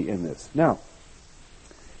city in this. Now,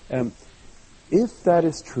 if that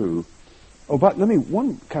is true, but let me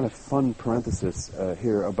one kind of fun parenthesis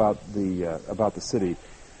here about the city.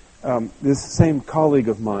 This same colleague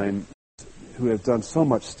of mine, who has done so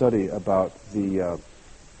much study about the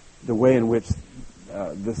way in which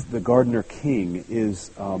the gardener king is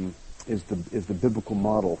the biblical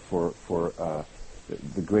model for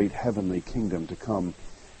the great heavenly kingdom to come,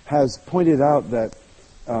 has pointed out that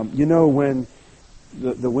when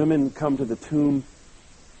the women come to the tomb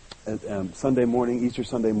Sunday morning, Easter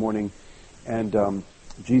Sunday morning, and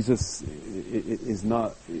Jesus is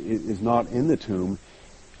not in the tomb,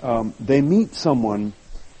 they meet someone,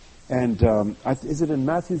 and is it in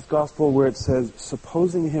Matthew's Gospel where it says,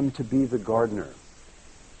 supposing him to be the gardener?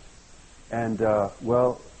 And,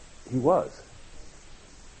 he was.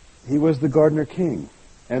 He was the gardener king.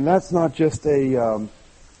 And that's not just a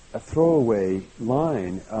throwaway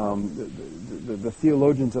line. The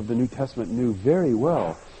theologians of the New Testament knew very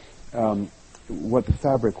well what the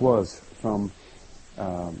fabric was from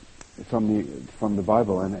the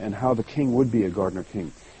Bible, and how the king would be a gardener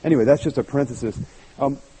king. Anyway, that's just a parenthesis.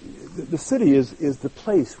 The city is the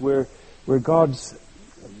place where God's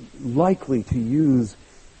likely to use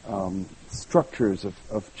structures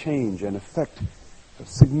of change and effect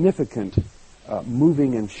significant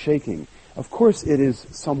moving and shaking. Of course, it is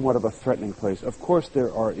somewhat of a threatening place. Of course,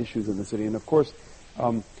 there are issues in the city, and of course,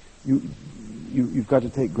 you've got to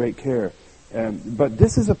take great care. But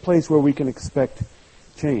this is a place where we can expect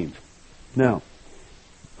change. Now,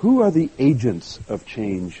 who are the agents of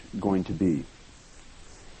change going to be?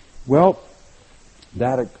 Well,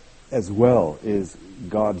 that as well is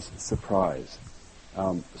God's surprise.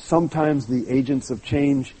 Sometimes the agents of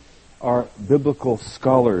change are biblical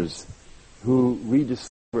scholars who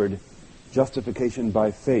rediscovered justification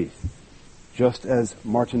by faith, just as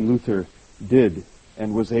Martin Luther did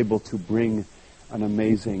and was able to bring an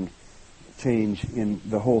amazing change in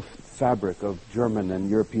the whole fabric of German and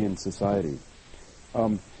European society.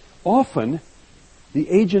 Often, the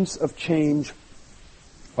agents of change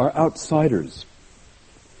are outsiders.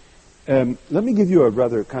 Let me give you a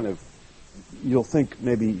rather kind of, you'll think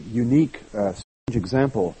maybe unique, strange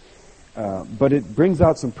example, but it brings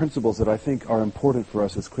out some principles that I think are important for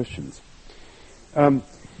us as Christians.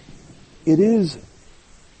 It is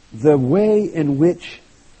the way in which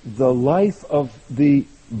the life of the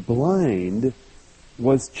blind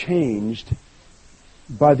was changed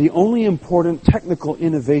by the only important technical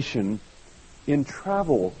innovation in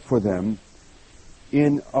travel for them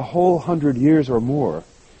in a whole 100 years or more,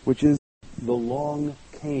 which is the long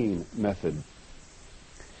cane method.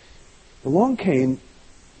 The long cane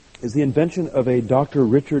is the invention of a Dr.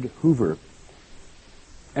 Richard Hoover,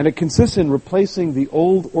 and it consists in replacing the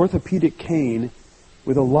old orthopedic cane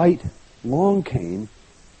with a light, long cane,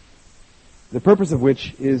 the purpose of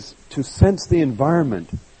which is to sense the environment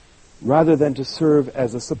rather than to serve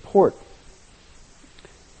as a support.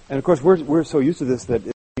 And of course, we're so used to this that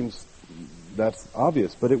it seems that's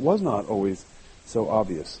obvious, but it was not always so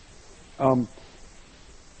obvious.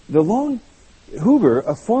 Hoover,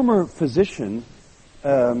 a former physician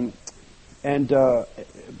and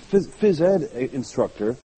phys ed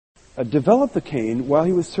instructor, developed the cane while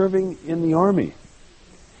he was serving in the Army.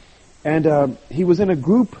 And he was in a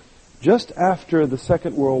group just after the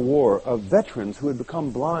Second World War of veterans who had become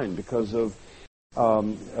blind because of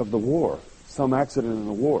the war, some accident in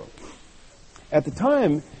the war. At the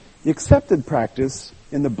time, the accepted practice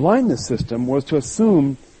in the blindness system was to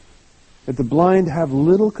assume that the blind have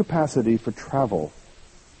little capacity for travel,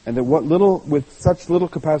 and that with such little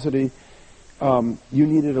capacity, you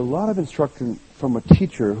needed a lot of instruction from a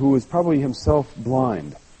teacher who was probably himself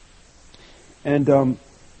blind. And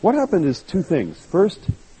what happened is two things. First,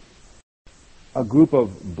 a group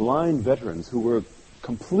of blind veterans who were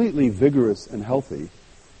completely vigorous and healthy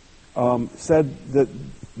said that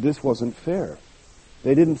this wasn't fair.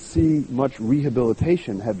 They didn't see much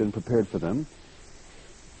rehabilitation had been prepared for them.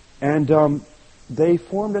 And they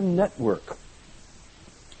formed a network.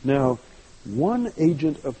 Now, one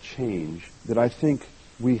agent of change that I think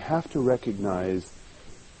we have to recognize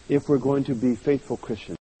if we're going to be faithful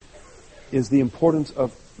Christians is the importance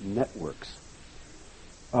of networks.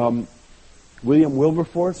 William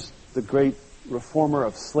Wilberforce, the great reformer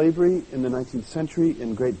of slavery in the 19th century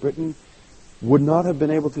in Great Britain, would not have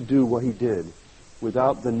been able to do what he did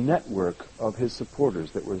without the network of his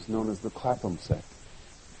supporters that was known as the Clapham sect.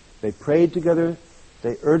 They prayed together,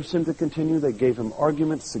 they urged him to continue, they gave him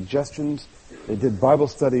arguments, suggestions, they did Bible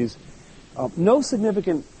studies. No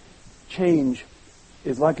significant change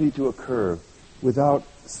is likely to occur without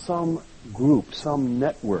some group, some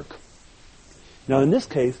network. Now in this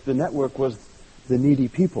case, the network was the needy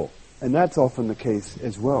people, and that's often the case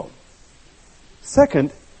as well.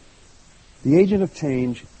 Second, the agent of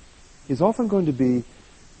change is often going to be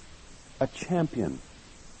a champion,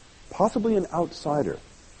 possibly an outsider,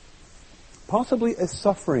 possibly a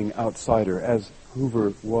suffering outsider, as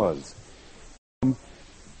Hoover was.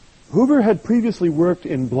 Hoover had previously worked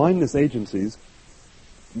in blindness agencies,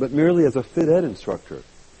 but merely as a phys ed instructor.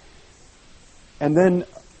 And then,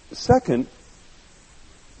 second,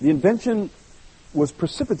 the invention was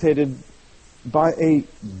precipitated by a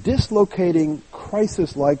dislocating,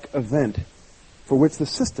 crisis-like event for which the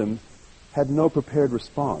system had no prepared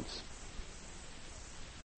response.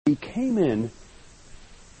 He came in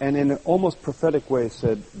and in an almost prophetic way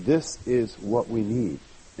said, this is what we need.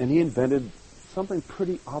 And he invented something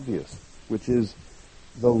pretty obvious, which is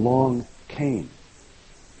the long cane.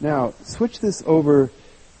 Now, switch this over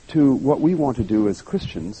to what we want to do as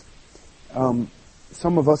Christians.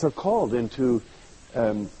 Some of us are called into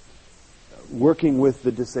working with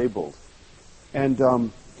the disabled. And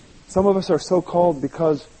some of us are so called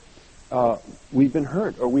because we've been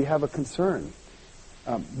hurt or we have a concern.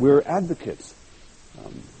 We're advocates.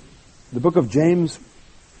 The book of James,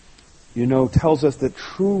 tells us that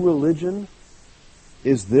true religion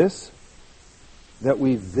is this, that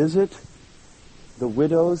we visit the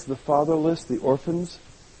widows, the fatherless, the orphans.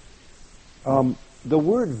 The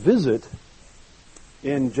word visit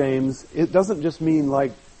in James, it doesn't just mean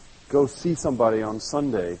like go see somebody on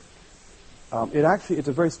Sunday. It's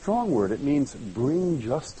a very strong word. It means bring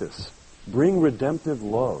justice, bring redemptive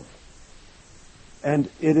love. And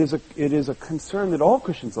it is a concern that all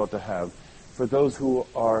Christians ought to have for those who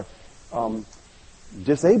are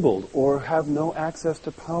disabled or have no access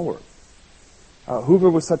to power. Hoover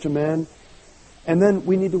was such a man. And then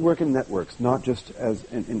we need to work in networks, not just as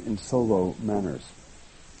in solo manners.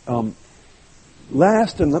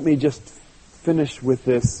 Last, and let me just finish with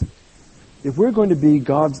this, if we're going to be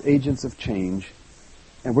God's agents of change,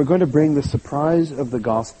 and we're going to bring the surprise of the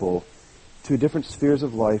gospel to different spheres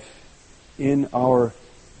of life in our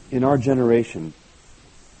generation,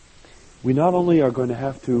 we not only are going to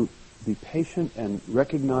have to be patient and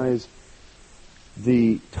recognize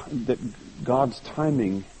that God's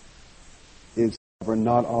timing is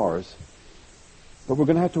not ours, but we're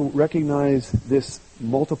going to have to recognize this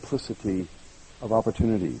multiplicity of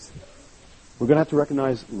opportunities. We're going to have to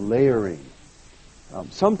recognize layering.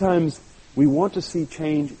 Sometimes we want to see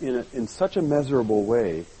change in such a measurable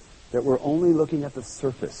way that we're only looking at the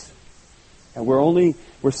surface. And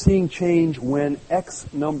we're seeing change when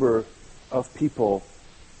X number of people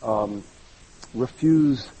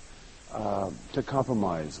refuse to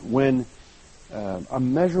compromise, when a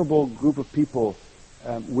measurable group of people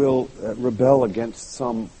will rebel against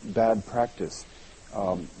some bad practice,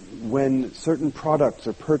 when certain products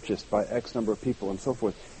are purchased by X number of people and so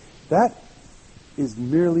forth. That is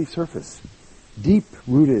merely surface.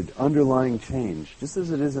 Deep-rooted, underlying change, just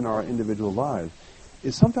as it is in our individual lives,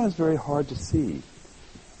 is sometimes very hard to see.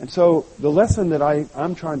 And so the lesson that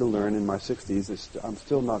I'm trying to learn in my 60s, I'm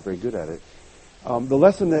still not very good at it, the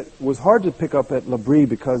lesson that was hard to pick up at L'Abri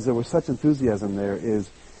because there was such enthusiasm there is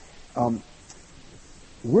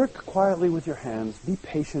work quietly with your hands, be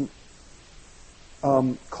patient,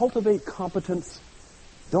 cultivate competence,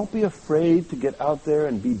 don't be afraid to get out there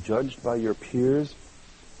and be judged by your peers,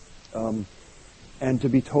 and to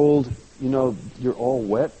be told, you're all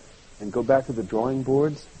wet, and go back to the drawing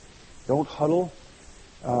boards. Don't huddle.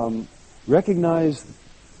 Recognize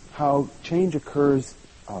how change occurs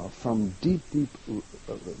from deep, deep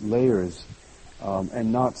layers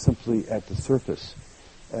and not simply at the surface.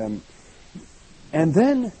 And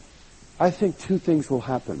then I think two things will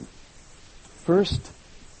happen. First,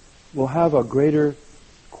 we'll have a greater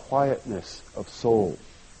quietness of soul.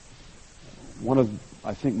 One of,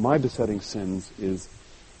 I think, my besetting sins is,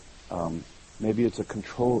 maybe it's a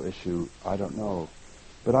control issue, I don't know.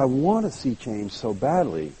 But I want to see change so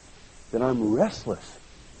badly that I'm restless.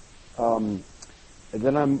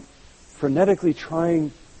 That I'm frenetically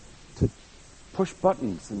trying to push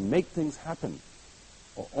buttons and make things happen.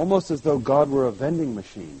 Almost as though God were a vending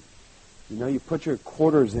machine. You put your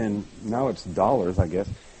quarters in, now it's dollars, I guess,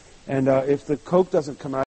 and if the Coke doesn't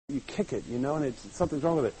come out, you kick it, and something's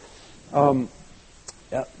wrong with it.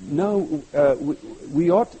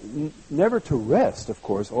 We ought never to rest, of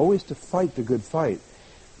course, always to fight the good fight.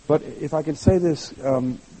 But if I can say this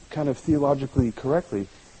kind of theologically correctly,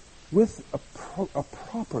 with a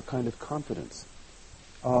proper kind of confidence.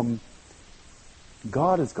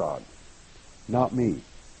 God is God, not me.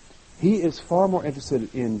 He is far more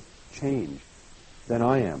interested in change than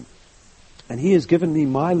I am. And He has given me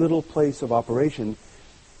my little place of operation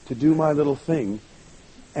to do my little thing.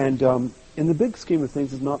 And in the big scheme of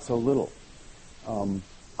things, it's not so little.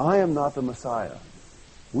 I am not the Messiah.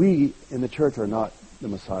 We in the church are not the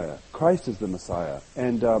Messiah. Christ is the Messiah.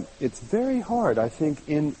 And it's very hard, I think,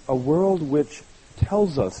 in a world which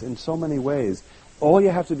tells us in so many ways, all you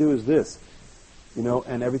have to do is this,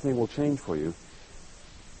 and everything will change for you.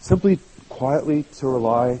 Simply, quietly to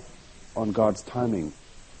rely on God's timing.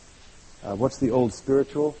 What's the old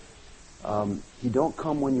spiritual? He don't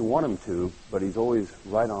come when you want Him to, but He's always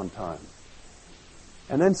right on time.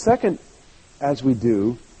 And then second, as we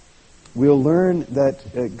do, we'll learn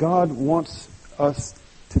that God wants us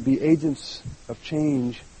to be agents of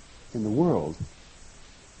change in the world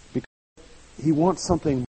because He wants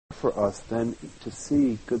something more for us than to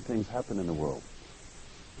see good things happen in the world.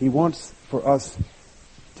 He wants for us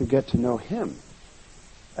to get to know Him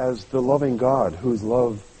as the loving God whose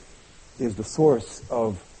love is the source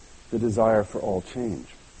of the desire for all change.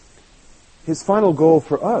 His final goal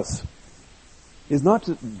for us is not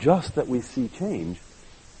just that we see change,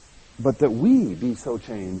 but that we be so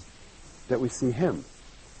changed that we see Him.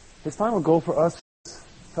 His final goal for us is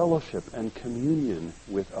fellowship and communion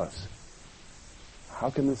with us. How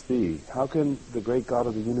can this be? How can the great God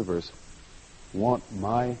of the universe want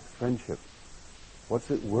my friendship? What's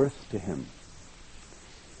it worth to Him?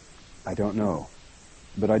 I don't know.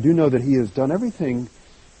 But I do know that He has done everything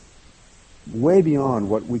way beyond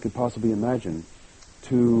what we could possibly imagine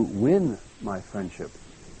to win my friendship.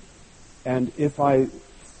 And if I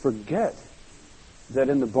forget that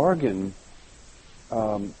in the bargain,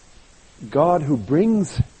 God who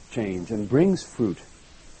brings change and brings fruit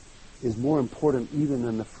is more important even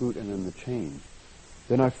than the fruit and than the change,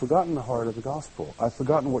 then I've forgotten the heart of the gospel. I've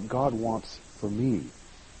forgotten what God wants for me.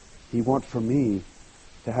 He wants for me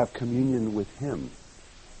to have communion with Him.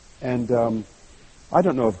 And I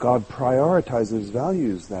don't know if God prioritizes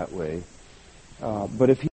values that way, but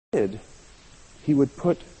if He did, He would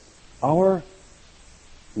put our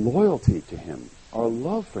loyalty to Him, our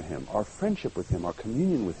love for Him, our friendship with Him, our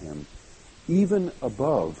communion with Him, even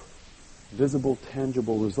above visible,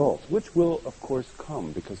 tangible results, which will, of course,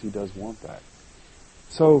 come because He does want that.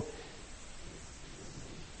 So,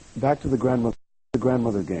 back to the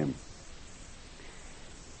grandmother game.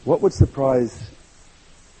 What would surprise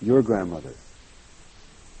your grandmother?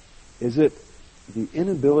 Is it the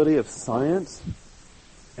inability of science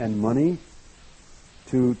and money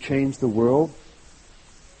to change the world?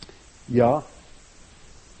 Yeah.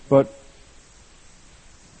 But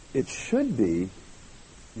it should be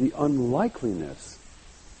the unlikeliness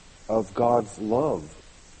of God's love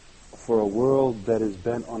for a world that is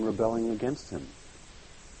bent on rebelling against Him.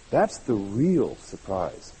 That's the real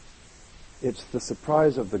surprise. It's the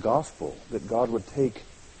surprise of the gospel that God would take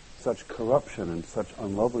such corruption and such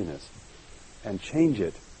unloveliness and change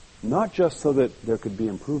it, not just so that there could be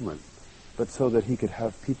improvement, but so that He could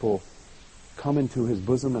have people come into His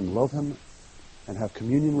bosom and love Him and have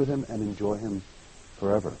communion with Him and enjoy Him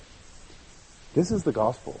forever. This is the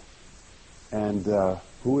gospel. And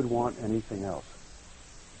who would want anything else?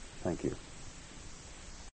 Thank you.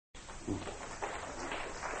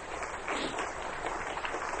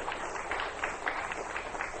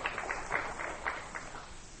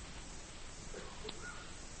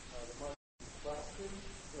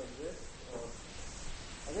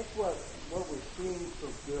 I think what we're seeing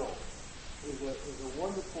fulfilled is a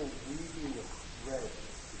wonderful weaving of threads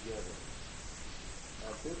together.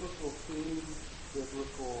 Biblical themes,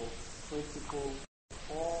 biblical principles,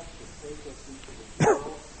 all to take us into the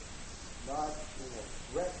world, not in a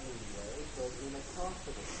threatening way, but in a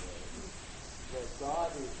confident way. That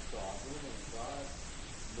God is sovereign and God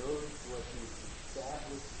knows what He's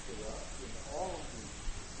established for us in all of these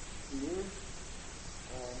spheres,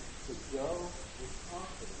 and to go with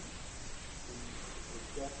confidence in the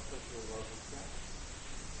depth of the love of God.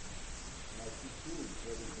 And I keep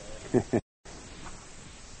doing that.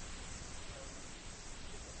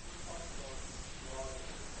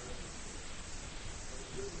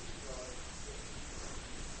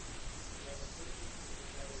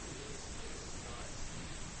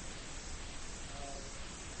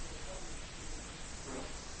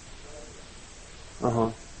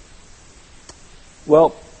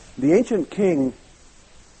 Well, the ancient king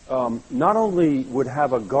not only would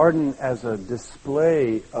have a garden as a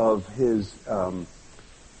display of his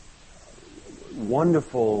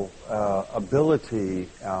wonderful ability,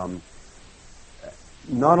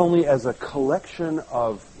 not only as a collection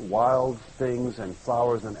of wild things and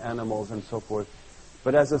flowers and animals and so forth,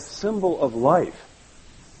 but as a symbol of life.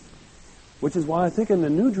 Which is why I think in the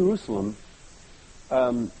New Jerusalem,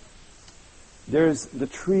 there's the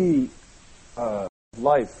tree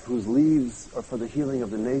life whose leaves are for the healing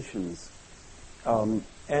of the nations.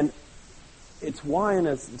 And it's why in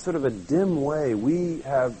a sort of a dim way we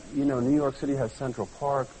have, New York City has Central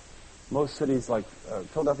Park. Most cities like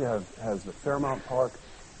Philadelphia has the Fairmount Park.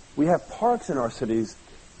 We have parks in our cities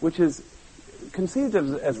which is conceived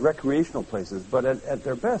as recreational places, but at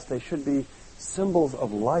their best they should be symbols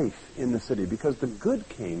of life in the city, because the good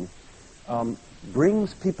king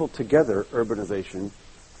brings people together, urbanization,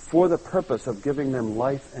 for the purpose of giving them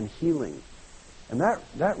life and healing. And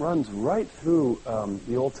that runs right through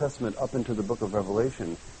the Old Testament up into the book of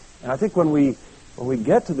Revelation. And I think when we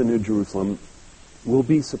get to the New Jerusalem, we'll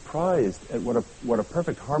be surprised at what a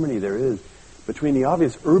perfect harmony there is between the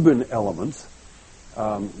obvious urban elements.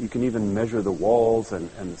 You can even measure the walls, and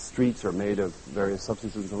the streets are made of various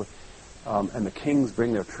substances, and the kings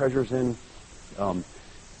bring their treasures in,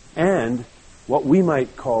 and what we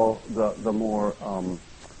might call the more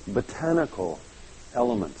botanical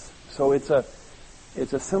elements. So it's a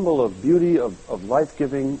symbol of beauty, of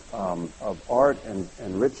life-giving, of art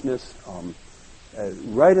and richness,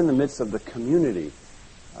 right in the midst of the community.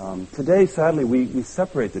 Today, sadly, we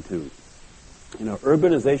separate the two.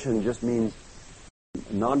 Urbanization just means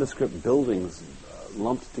nondescript buildings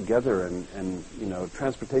lumped together, and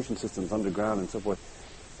transportation systems underground and so forth.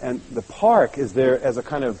 And the park is there as a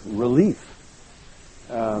kind of relief.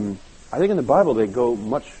 I think in the Bible they go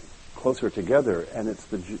much closer together, and it's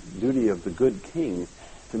the duty of the good king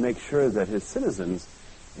to make sure that his citizens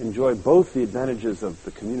enjoy both the advantages of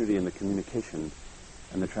the community and the communication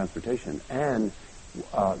and the transportation, and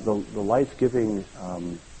the life-giving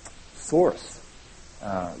source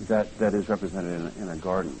that is represented in a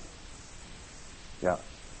garden. Yeah.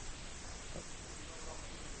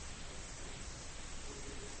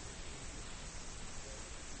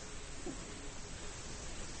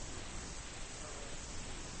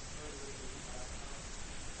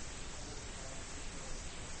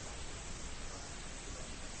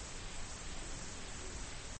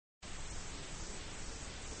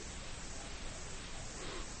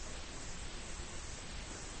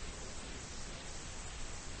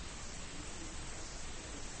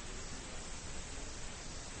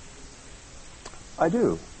 I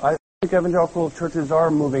do. I think evangelical churches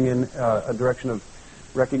are moving in a direction of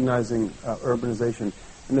recognizing urbanization.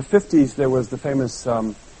 In the 50s, there was the famous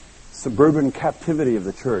suburban captivity of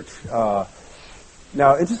the church.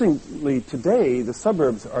 Now, interestingly, today, the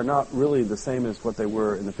suburbs are not really the same as what they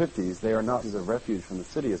were in the 50s. They are not a refuge from the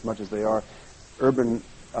city as much as they are urban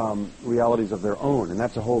realities of their own, and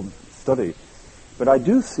that's a whole study. But I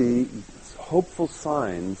do see hopeful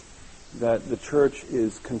signs that the church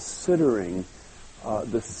is considering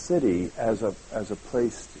the city as a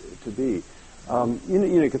place to be.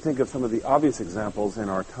 You can think of some of the obvious examples in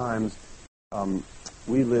our times.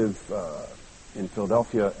 We live in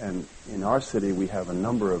Philadelphia, and in our city we have a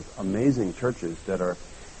number of amazing churches that are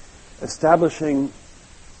establishing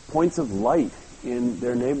points of light in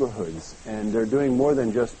their neighborhoods, and they're doing more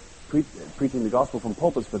than just preaching the gospel from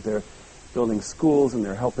pulpits, but they're building schools and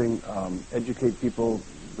they're helping educate people,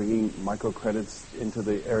 bringing microcredits into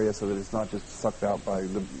the area so that it's not just sucked out by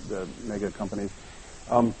the mega companies.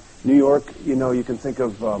 New York, you can think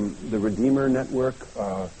of the Redeemer Network.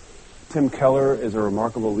 Tim Keller is a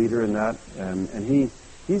remarkable leader in that, and he's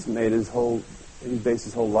based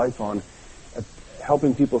his whole life on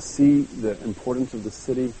helping people see the importance of the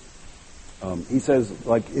city. He says,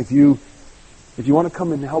 like, if you want to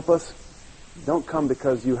come and help us, don't come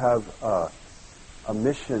because you have a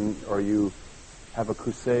mission or you have a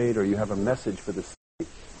crusade or you have a message for the city.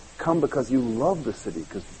 Come because you love the city,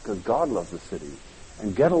 because God loves the city.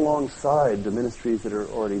 And get alongside the ministries that are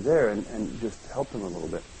already there and just help them a little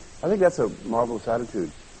bit. I think that's a marvelous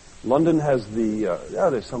attitude. London has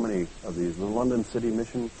there's so many of these. The London City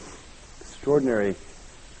Mission, extraordinary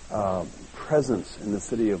presence in the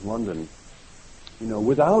city of London.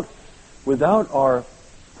 Without our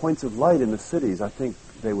points of light in the cities, I think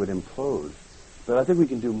they would implode. But I think we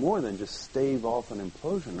can do more than just stave off an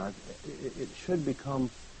implosion. It should become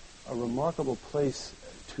a remarkable place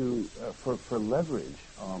for leverage.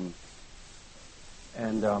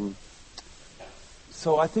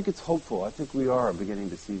 So I think it's hopeful. I think we are beginning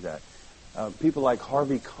to see that. People like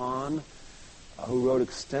Harvey Kahn, who wrote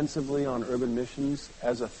extensively on urban missions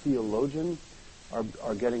as a theologian,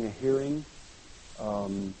 are getting a hearing.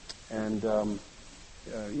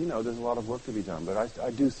 There's a lot of work to be done, but I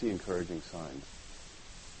do see encouraging signs.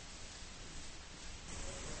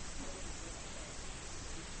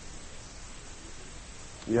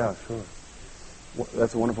 Yeah, sure.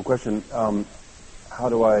 That's a wonderful question. How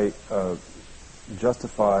do I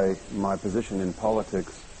justify my position in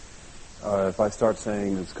politics? If I start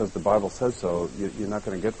saying it's because the Bible says so, you're not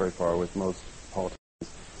going to get very far with most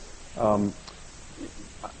politicians.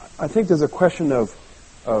 I think there's a question of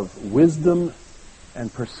wisdom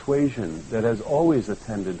and persuasion that has always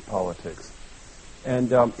attended politics.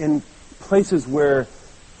 And in places where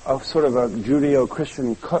a sort of a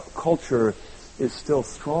Judeo-Christian culture is still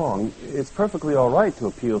strong, it's perfectly all right to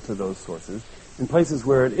appeal to those sources. In places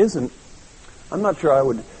where it isn't, I'm not sure I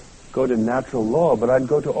would go to natural law, but I'd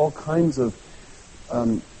go to all kinds of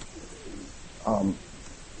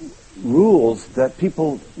rules that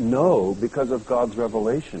people know because of God's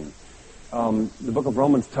revelation. The book of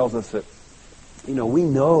Romans tells us that, we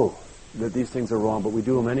know that these things are wrong, but we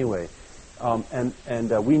do them anyway. And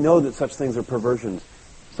we know that such things are perversions.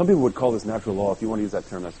 Some people would call this natural law. If you want to use that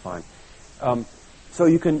term, that's fine. So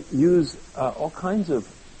you can use all kinds of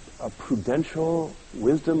prudential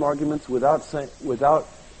wisdom arguments without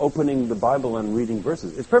opening the Bible and reading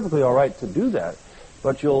verses. It's perfectly all right to do that,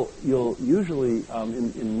 but you'll usually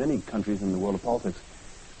in many countries in the world of politics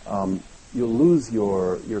you'll lose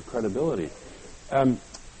your credibility.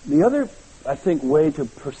 The other, I think, way to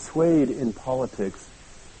persuade in politics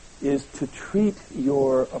is to treat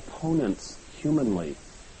your opponents humanly.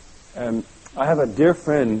 I have a dear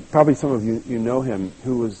friend, probably some of you know him,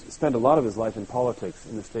 who spent a lot of his life in politics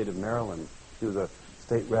in the state of Maryland. He was a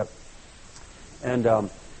state rep. And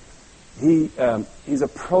he's a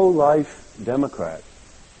pro-life Democrat.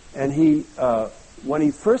 And when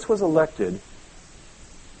he first was elected,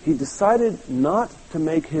 he decided not to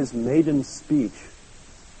make his maiden speech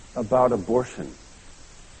about abortion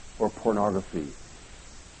or pornography,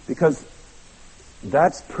 because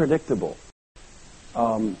that's predictable.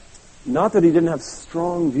 Not that he didn't have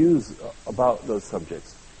strong views about those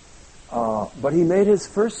subjects, but he made his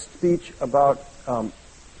first speech about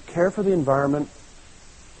care for the environment,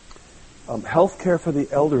 health care for the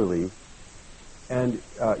elderly, and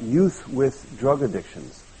youth with drug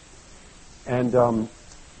addictions. And,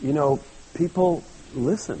 people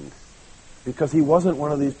listened because he wasn't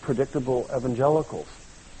one of these predictable evangelicals.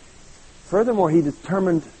 Furthermore, he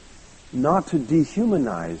determined not to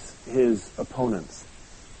dehumanize his opponents,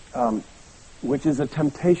 which is a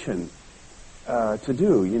temptation to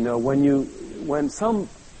do. When some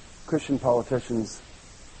Christian politicians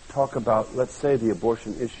talk about, let's say, the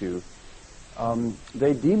abortion issue,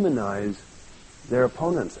 they demonize their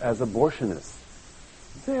opponents as abortionists.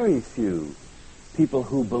 Very few people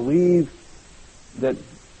who believe that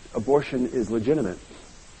abortion is legitimate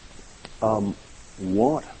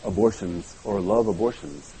want abortions or love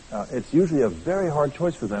abortions. It's usually a very hard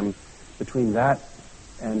choice for them between that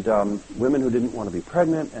and women who didn't want to be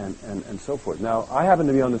pregnant and so forth. Now, I happen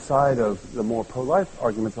to be on the side of the more pro-life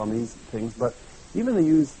arguments on these things, but even the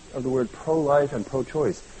use of the word pro-life and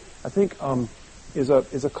pro-choice, I think, is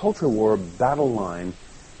a culture war battle line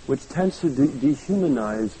which tends to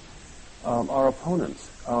dehumanize our opponents.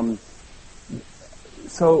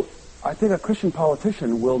 So I think a Christian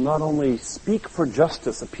politician will not only speak for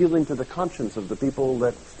justice, appealing to the conscience of the people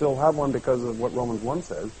that still have one because of what Romans 1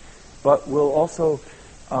 says, but will also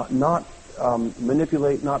not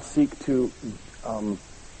manipulate, not seek to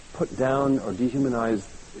put down or dehumanize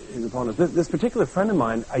his opponents. This particular friend of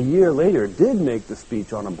mine, a year later, did make the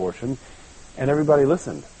speech on abortion, and everybody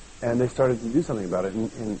listened. And they started to do something about it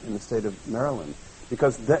in the state of Maryland.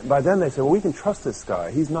 Because by then they said, well, we can trust this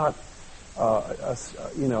guy. He's not a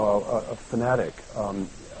fanatic.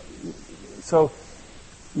 So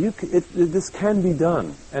this can be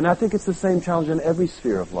done. And I think it's the same challenge in every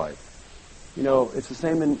sphere of life. It's the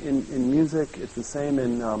same in music. It's the same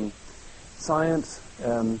in science.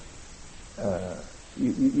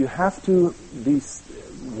 You have to be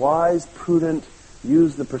wise, prudent,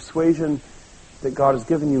 use the persuasion that God has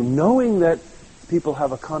given you, knowing that people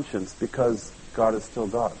have a conscience because God is still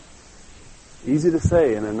God. Easy to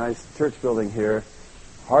say in a nice church building here,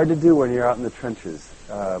 hard to do when you're out in the trenches.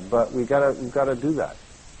 But we've got to do that.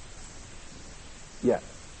 Yeah.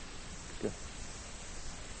 Good.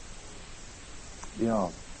 Yeah.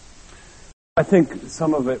 I think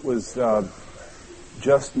some of it was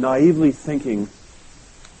just naively thinking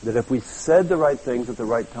that if we said the right things at the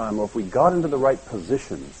right time, or if we got into the right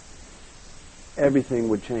positions, everything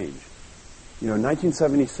would change. In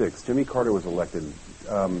 1976, Jimmy Carter was elected.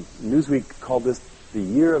 Newsweek called this the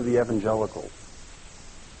year of the evangelical.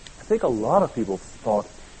 I think a lot of people thought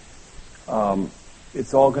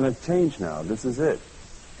it's all going to change now. This is it.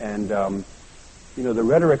 And, the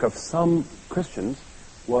rhetoric of some Christians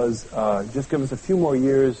was just give us a few more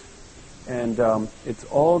years and it's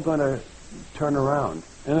all going to turn around.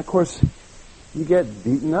 And, of course, you get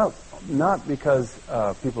beaten up, not because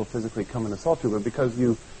people physically come and assault you, but because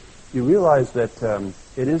you realize that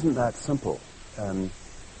it isn't that simple.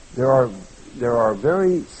 There are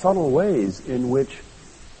very subtle ways in which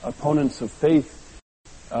opponents of faith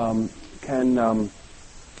can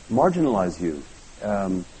marginalize you,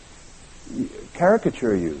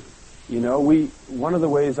 caricature you. One of the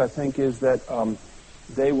ways I think is that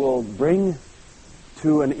they will bring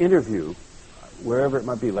to an interview, wherever it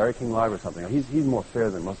might be, Larry King Live or something. He's more fair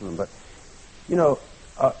than most of them, but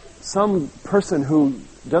some person who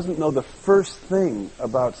doesn't know the first thing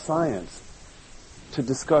about science to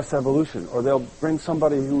discuss evolution, or they'll bring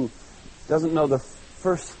somebody who doesn't know the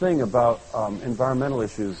first thing about environmental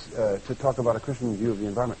issues to talk about a Christian view of the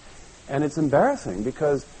environment. And it's embarrassing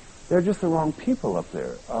because they're just the wrong people up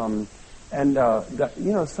there. Some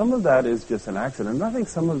of that is just an accident, and I think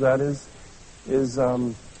some of that is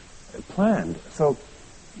planned. So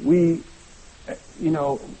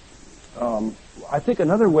I think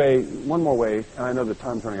another way, one more way, and I know the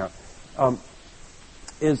time's running out,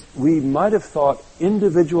 is we might have thought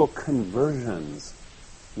individual conversions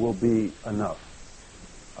will be enough.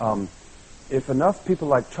 If enough people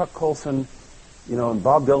like Chuck Colson, and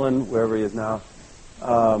Bob Dylan, wherever he is now,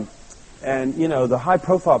 and the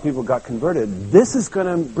high-profile people got converted, this is going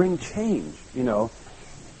to bring change,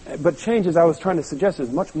 But change, as I was trying to suggest, is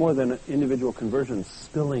much more than individual conversions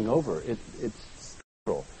spilling over. It's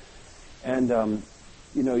structural. And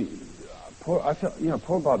poor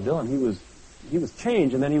Bob Dylan, he was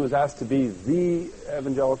changed, and then he was asked to be the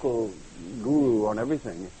evangelical guru on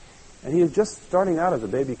everything. And he was just starting out as a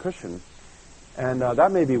baby Christian. And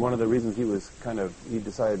that may be one of the reasons he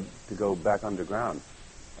decided to go back underground.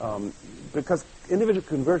 Because individual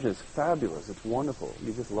conversion is fabulous. It's wonderful.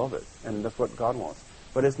 You just love it. And that's what God wants.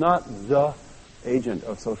 But it's not the agent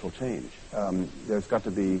of social change. There's got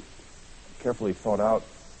to be carefully thought out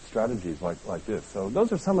strategies like this. So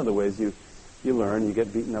those are some of the ways you learn. You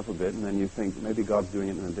get beaten up a bit, and then you think maybe God's doing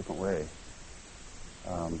it in a different way.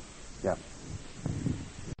 Yeah.